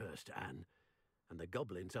magic cursed Anne, and the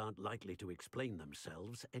goblins aren't likely to explain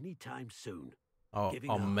themselves anytime soon. I'll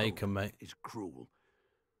make her them, mate. Is cruel.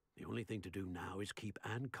 The only thing to do now is keep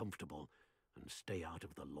Anne comfortable and stay out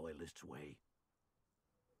of the Loyalists' way.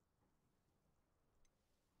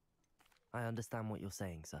 I understand what you're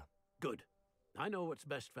saying, sir. Good. I know what's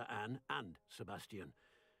best for Anne and Sebastian.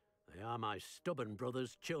 They are my stubborn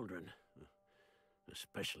brother's children.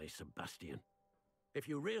 Especially Sebastian. If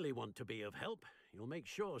you really want to be of help, you'll make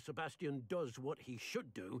sure Sebastian does what he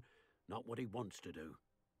should do, not what he wants to do.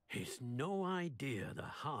 He's no idea the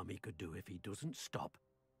harm he could do if he doesn't stop.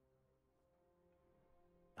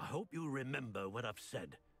 I hope you remember what I've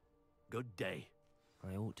said. Good day.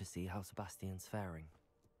 I ought to see how Sebastian's faring.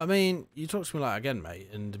 I mean, you talk to me like again, mate,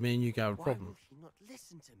 and me and you go have a Why problem. will she not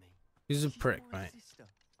listen to me? He's a She's prick, my mate. sister.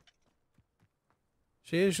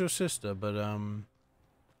 She is your sister, but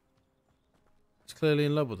he's clearly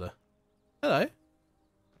in love with her. Hello.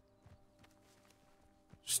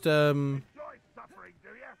 Just Enjoy suffering, do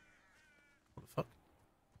you? what the fuck?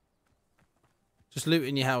 Just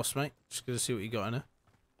looting your house, mate. Just gonna see what you got in her.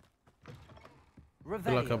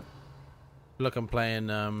 Feel like I'm playing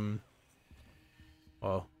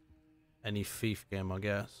well, any thief game, I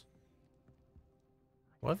guess.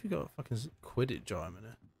 Why have you got a fucking Quidditch item in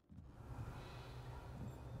it?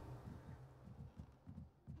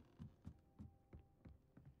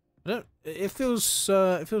 I don't. It feels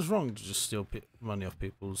wrong to just steal money off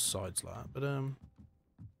people's sides like that. But not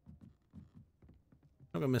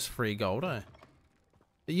gonna miss free gold, eh?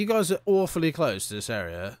 You guys are awfully close to this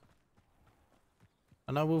area,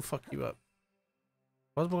 and I will fuck you up.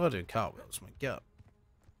 Why was I doing cartwheels? Man, get up.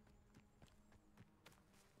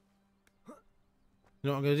 You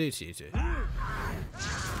know what I'm gonna do to you two?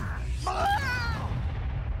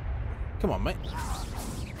 Come on, mate.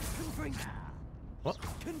 What?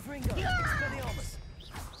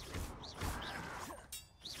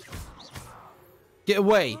 Get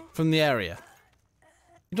away from the area.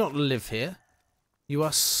 You don't live here. You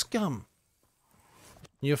are scum.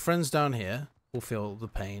 Your friends down here will feel the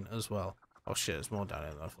pain as well. Oh shit, there's more down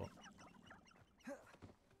here than I thought.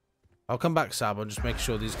 I'll come back, Sab. I'll just make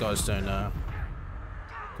sure these guys don't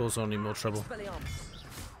cause any more trouble.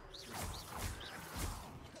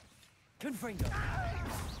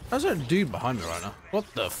 How's that dude behind me right now? What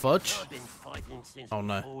the fudge? Oh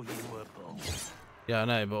no. Yeah, I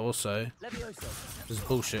know, but also this is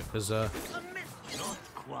bullshit because Not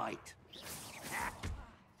quite.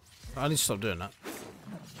 I need to stop doing that.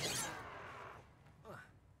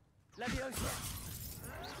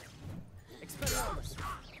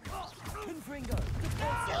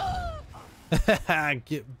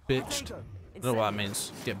 Get bitched. I don't know what that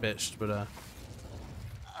means. Get bitched, but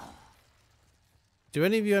do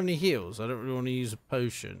any of you have any heals? I don't really want to use a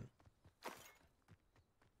potion.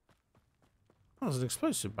 That was an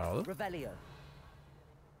explosive barrel. Revelio.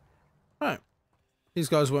 Right. These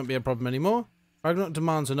guys won't be a problem anymore. Ragnarok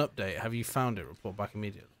demands an update. Have you found it? Report back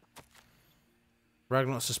immediately.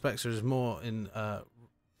 Ragnarok suspects there is more in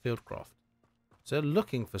Fieldcroft. So they're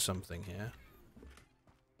looking for something here.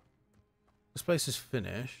 This place is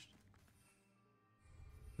finished.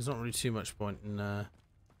 There's not really too much point in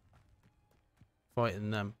fighting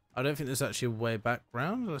them. I don't think there's actually a way back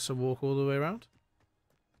round. Let's walk all the way around.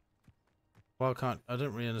 Why can't I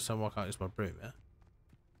don't really understand why I can't use my broom, yeah?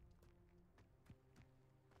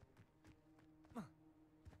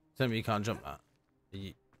 Tell me you can't jump that. Are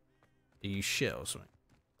you shit or something?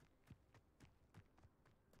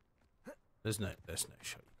 There's no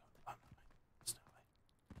shot. There's no way.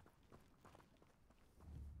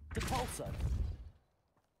 Depulso.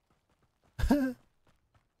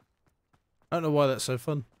 I don't know why that's so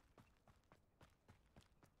fun.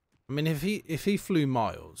 I mean, if he flew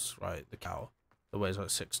miles, right, the cow, that weighs like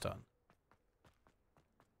 6 tons,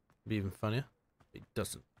 it'd be even funnier. But he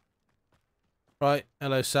doesn't. Right,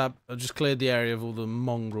 hello Sab. I've just cleared the area of all the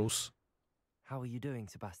mongrels. How are you doing,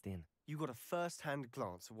 Sebastian? You got a first-hand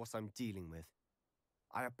glance at what I'm dealing with.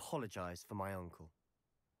 I apologize for my uncle.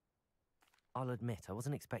 I'll admit, I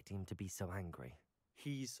wasn't expecting him to be so angry.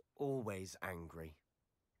 He's always angry.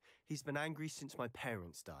 He's been angry since my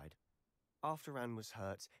parents died. After Anne was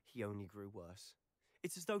hurt, he only grew worse.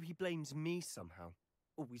 It's as though he blames me somehow,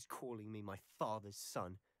 always calling me my father's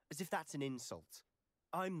son, as if that's an insult.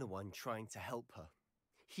 I'm the one trying to help her.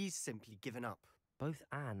 He's simply given up. Both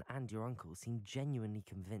Anne and your uncle seem genuinely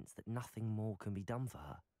convinced that nothing more can be done for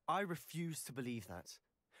her. I refuse to believe that.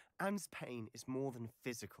 Anne's pain is more than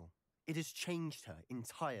physical. It has changed her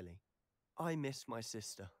entirely. I miss my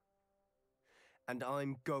sister. And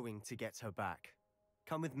I'm going to get her back.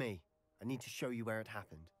 Come with me. I need to show you where it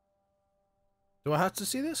happened. Do I have to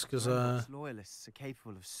see this? Because loyalists are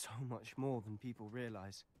capable of so much more than people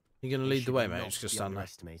realize. You're gonna lead the way, mate. Just stand there.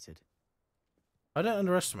 I don't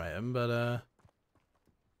underestimate him, but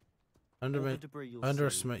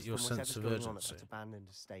underestimate your sense of urgency. Abandoned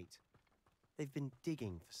estate. They've been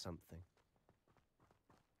digging for something.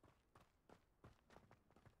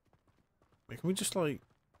 Wait, can we just like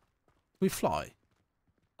we fly?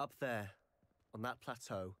 Up there, on that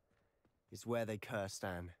plateau, is where they cursed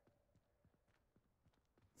Anne.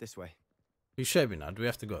 This way. You show me now. Do we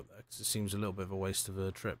have to go up there? Because it seems a little bit of a waste of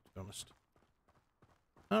a trip, to be honest.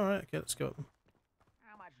 Alright, okay, let's go up.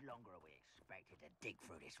 How much longer are we expected to dig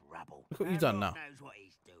through this rubble? Look what you've done now. Knows what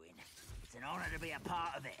he's doing. It's an honor to be a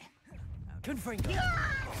part of it. Confringo.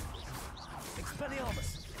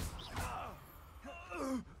 Expelliarmus.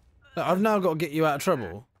 Look, I've now got to get you out of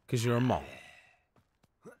trouble because you're a mong.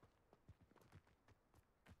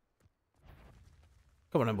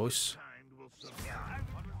 Come on then, boys.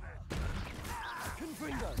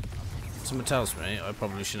 Someone tells me I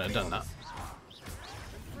probably shouldn't have done that.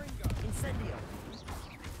 Incendio.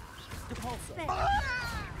 Depulso.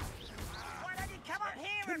 Why don't you come up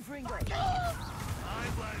here and Confringo. I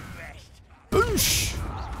won't rest. Boosh!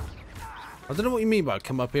 I don't know what you mean by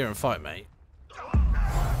come up here and fight, mate.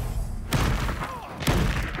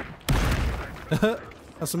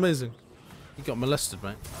 That's amazing. You got molested,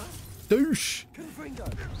 mate. Douche!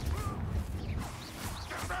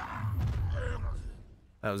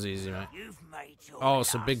 That was easy, mate. Oh,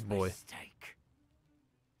 it's a big boy.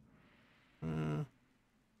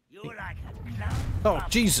 You're like a clown. Oh,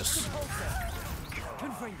 Jesus!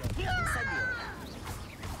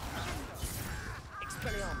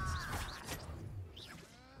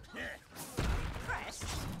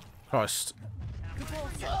 Christ. You're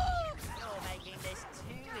making this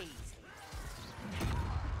too easy.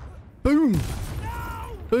 Boom!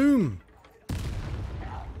 Boom!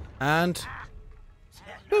 And...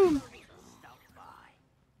 boom!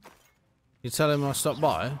 You tell him I stopped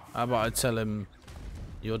by? How about I tell him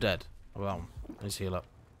you're dead? How about that one? Let's heal up.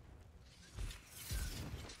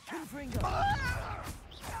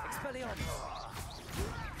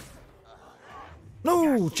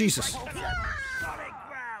 No! Jesus!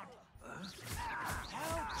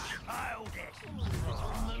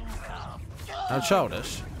 How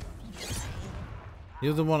childish?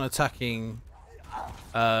 You're the one attacking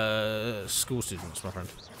school students, my friend.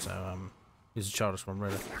 So he's a childish one,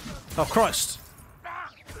 really. Oh Christ! That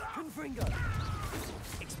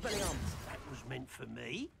was meant for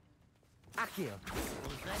me. Accio.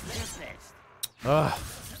 Was that just best? Ugh.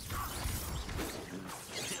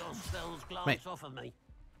 Your spells glance Mate. off of me.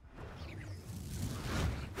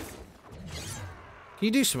 Can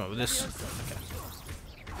you do something with this? Okay.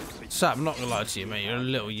 Sap, I'm not gonna lie to you, mate. You're a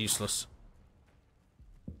little useless.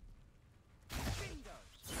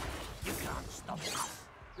 You can't stop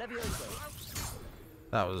Levioso.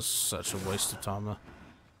 That was such a waste of time, though.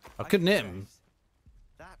 I couldn't hit him.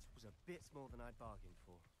 That was a bit more than I'd bargained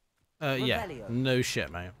for. Yeah. No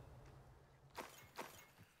shit, mate.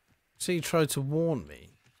 See, he tried to warn me.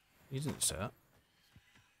 You didn't say that.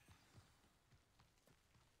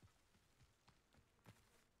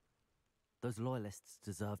 Those loyalists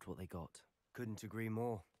deserved what they got. Couldn't agree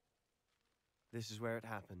more. This is where it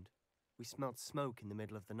happened. We smelled smoke in the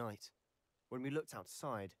middle of the night. When we looked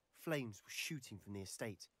outside, flames were shooting from the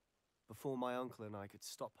estate. Before my uncle and I could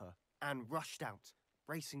stop her, Anne rushed out,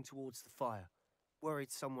 racing towards the fire,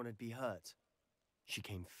 worried someone had been hurt. She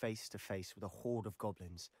came face to face with a horde of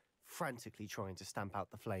goblins, frantically trying to stamp out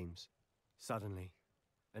the flames. Suddenly,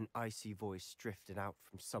 an icy voice drifted out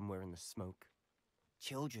from somewhere in the smoke.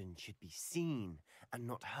 Children should be seen and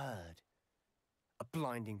not heard. A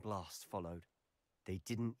blinding blast followed. They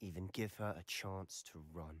didn't even give her a chance to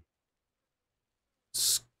run.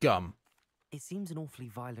 Scum. It seems an awfully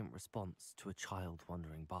violent response to a child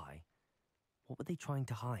wandering by. What were they trying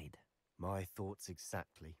to hide? My thoughts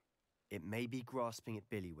exactly. It may be grasping at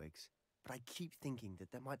Billywigs, but I keep thinking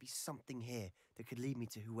that there might be something here that could lead me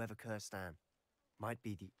to whoever cursed Anne. Might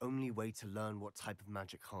be the only way to learn what type of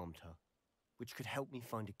magic harmed her, which could help me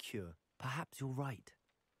find a cure. Perhaps you're right.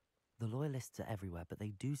 The loyalists are everywhere, but they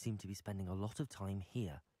do seem to be spending a lot of time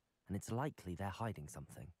here, and it's likely they're hiding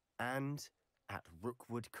something. And at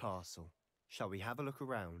Rookwood Castle. Shall we have a look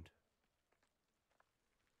around?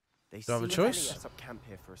 They Do I have a seem to choice? set up camp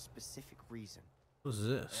here for a specific reason. What's They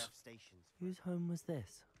this? have stations. Whose home was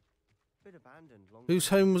this? Bit abandoned long Whose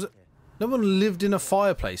ago. home was it? No one lived in a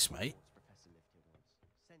fireplace, mate. Professor lived here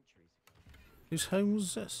once, centuries ago. Whose home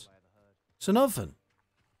was this? It's an oven.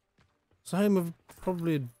 It's the home of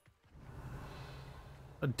probably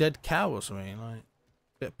a dead cow or something, like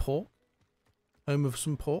a bit of pork. Home of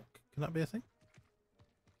some pork. Can that be a thing?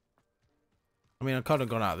 I mean, I've kind of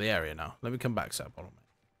gone out of the area now. Let me come back, Seb. Hold on, mate.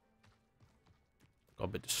 Got a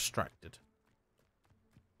bit distracted.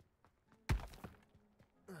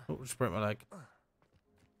 Oh, just broke my leg.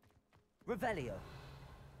 Revelio.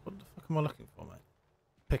 What the fuck am I looking for, mate?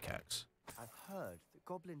 Pickaxe. I've heard that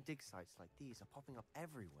goblin dig sites like these are popping up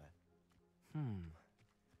everywhere.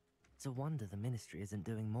 It's a wonder the ministry isn't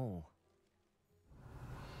doing more.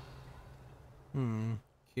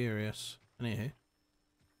 Curious. Anywho.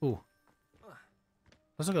 Ooh.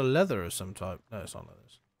 That's like a leather of some type. No, it's not leather.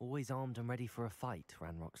 Always armed and ready for a fight,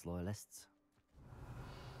 Ranrock's loyalists.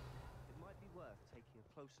 It might be worth taking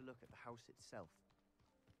a closer look at the house itself.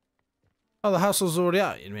 Oh, the house was already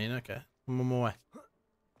out, you mean? Okay. I'm on my way.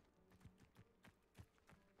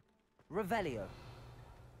 Revelio.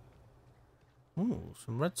 Ooh,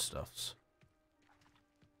 some red stuffs.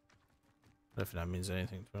 I don't think that means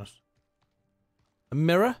anything to us. A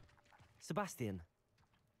mirror? Sebastian,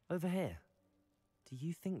 over here. Do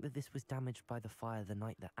you think that this was damaged by the fire the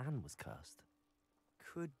night that Anne was cursed?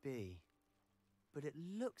 Could be. But it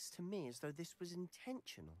looks to me as though this was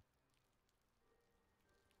intentional.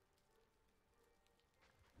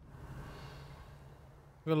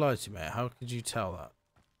 I'm gonna lie to you, mate. How could you tell that?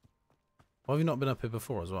 Why have you not been up here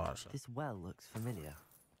before as well, actually? This well looks familiar.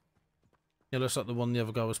 It looks like the one the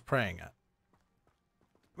other guy was praying at.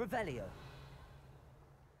 Revelio.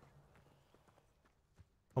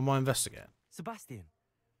 Or am I investigating? Sebastian,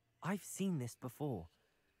 I've seen this before.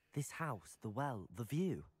 This house, the well, the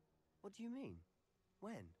view. What do you mean?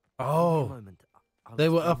 When? Give me Oh, a moment. I'll they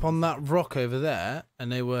were explain up on myself. that rock over there,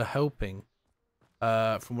 and they were helping.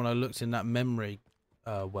 From when I looked in that memory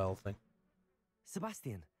well thing.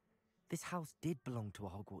 Sebastian, this house did belong to a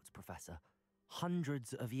Hogwarts professor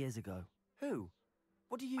hundreds of years ago. Who?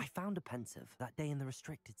 What do you... I found a pensive that day in the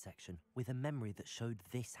restricted section with a memory that showed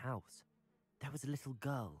this house. There was a little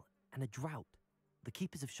girl and a drought. The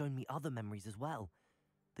keepers have shown me other memories as well.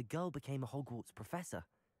 The girl became a Hogwarts professor.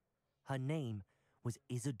 Her name was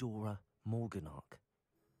Isadora Morganark.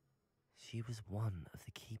 She was one of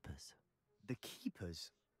the keepers. The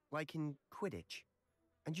keepers? Like in Quidditch?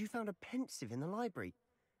 And you found a pensive in the library?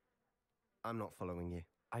 I'm not following you.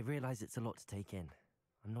 I realize it's a lot to take in.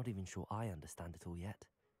 I'm not even sure I understand it all yet.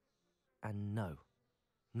 And no,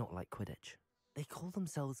 not like Quidditch. They call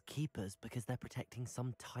themselves keepers because they're protecting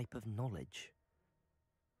some type of knowledge.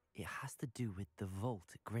 It has to do with the vault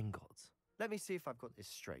at Gringotts. Let me see if I've got this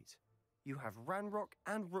straight. You have Ranrock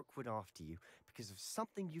and Rookwood after you because of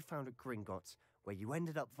something you found at Gringotts where you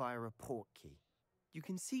ended up via a port key. You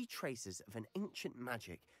can see traces of an ancient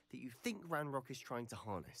magic that you think Ranrock is trying to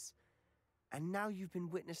harness. And now you've been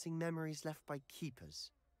witnessing memories left by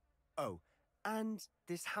keepers. Oh, and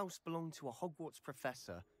this house belonged to a Hogwarts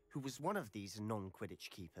professor who was one of these non-Quidditch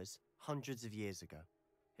keepers hundreds of years ago.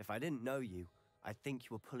 If I didn't know you, I'd think you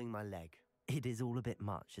were pulling my leg. It is all a bit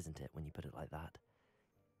much, isn't it, when you put it like that?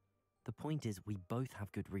 The point is, we both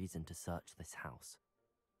have good reason to search this house.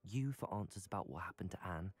 You for answers about what happened to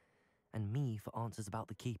Anne, and me for answers about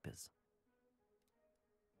the keepers.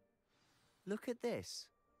 Look at this.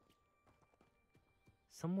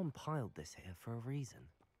 Someone piled this here for a reason.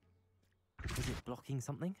 Was it blocking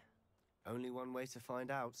something? Only one way to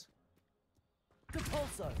find out.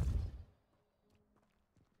 Compulso!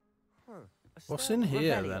 Huh. What's in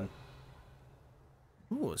here then?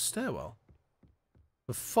 Ooh, a stairwell.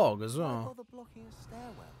 The fog as Why well. bother blocking a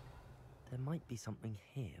stairwell? There might be something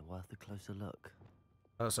here worth a closer look.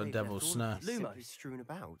 That's a Wait, devil's left all snare. of these simply strewn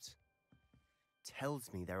about.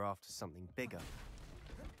 Tells me they're after something bigger.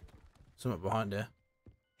 Something behind here.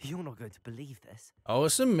 You're not going to believe this. Oh,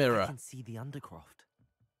 it's a I mirror. can see the Undercroft.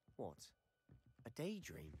 What? A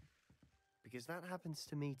daydream? Because that happens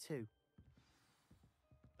to me too.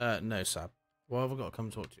 No, Sab. Why have I got to come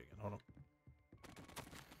talk to you again? Hold on.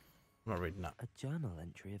 I'm not reading that. A journal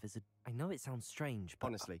entry of his... I know it sounds strange, but...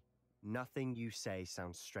 Honestly, nothing you say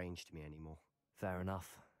sounds strange to me anymore. Fair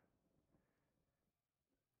enough.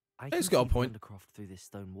 I He's can got a see the point. Undercroft through this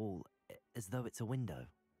stone wall, as though it's a window.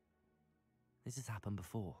 This has happened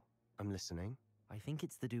before. I'm listening. I think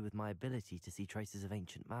it's to do with my ability to see traces of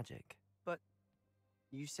ancient magic. But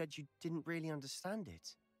you said you didn't really understand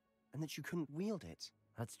it, and that you couldn't wield it.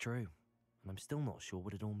 That's true, and I'm still not sure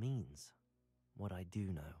what it all means. What I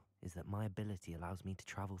do know is that my ability allows me to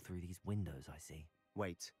travel through these windows I see.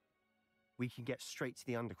 Wait. We can get straight to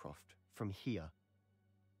the Undercroft from here.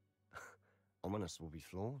 Ominous will be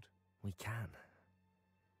floored. We can.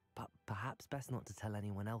 But perhaps best not to tell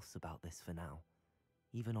anyone else about this for now.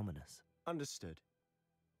 Even Ominous. Understood.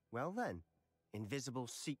 Well then, invisible,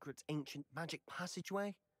 secret, ancient magic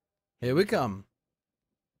passageway? Here we come.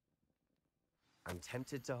 I'm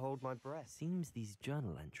tempted to hold my breath. Seems these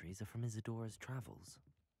journal entries are from Isadora's travels.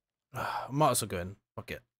 Might as well go in.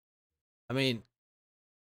 Fuck it. I mean,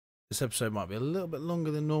 this episode might be a little bit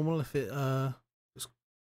longer than normal if it's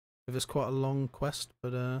quite a long quest,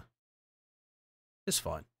 but it's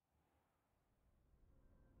fine.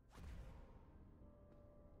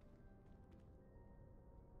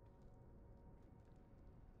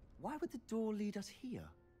 Why would the door lead us here?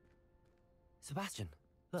 Sebastian,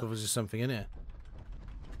 There's obviously something in here.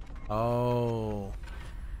 Oh.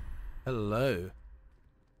 Hello.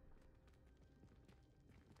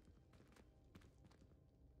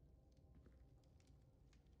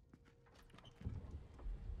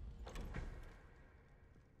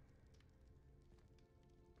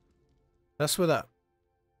 That's where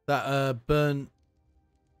that burnt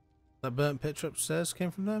picture upstairs came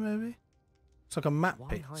from there, maybe? It's like a map Why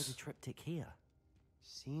piece. hide a triptych here?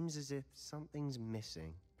 Seems as if something's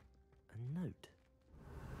missing. A note.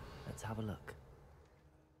 Let's have a look.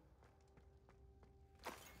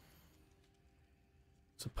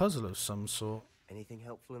 It's a puzzle of some sort. Anything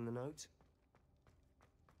helpful in the note?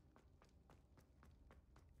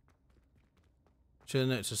 Should have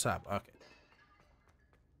noted to Sab. Okay.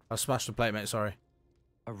 I smashed the plate, mate. Sorry.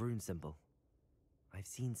 A rune symbol. I've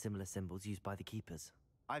seen similar symbols used by the keepers.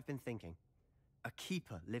 I've been thinking. A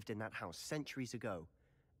keeper lived in that house centuries ago,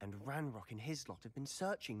 and Ranrock and his lot have been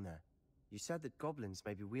searching there. You said that goblins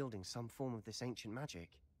may be wielding some form of this ancient magic.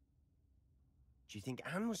 Do you think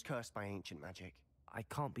Anne was cursed by ancient magic? I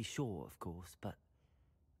can't be sure, of course, but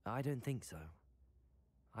I don't think so.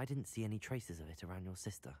 I didn't see any traces of it around your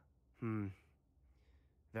sister.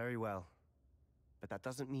 Very well. But that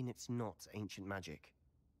doesn't mean it's not ancient magic.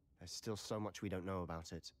 There's still so much we don't know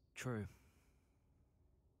about it. True.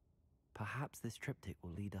 Perhaps this triptych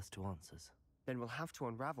will lead us to answers. Then we'll have to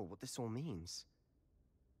unravel what this all means.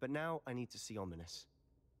 But now I need to see Ominous.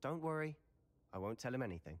 Don't worry, I won't tell him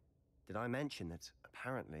anything. Did I mention that,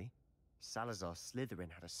 apparently, Salazar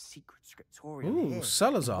Slytherin had a secret scriptorium Ooh, here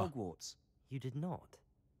Salazar. in Hogwarts? You did not?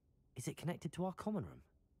 Is it connected to our common room?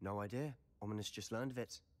 No idea. Ominous just learned of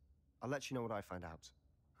it. I'll let you know what I find out.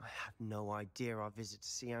 I had no idea our visit to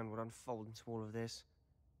see Anne would unfold into all of this.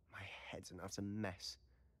 My head's an utter mess.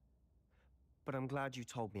 But I'm glad you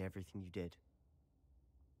told me everything you did.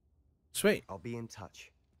 Sweet. I'll be in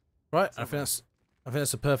touch. Right, I think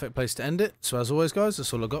that's a perfect place to end it. So as always, guys,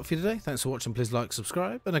 that's all I've got for you today. Thanks for watching. Please like,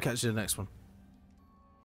 subscribe, and I'll catch you in the next one.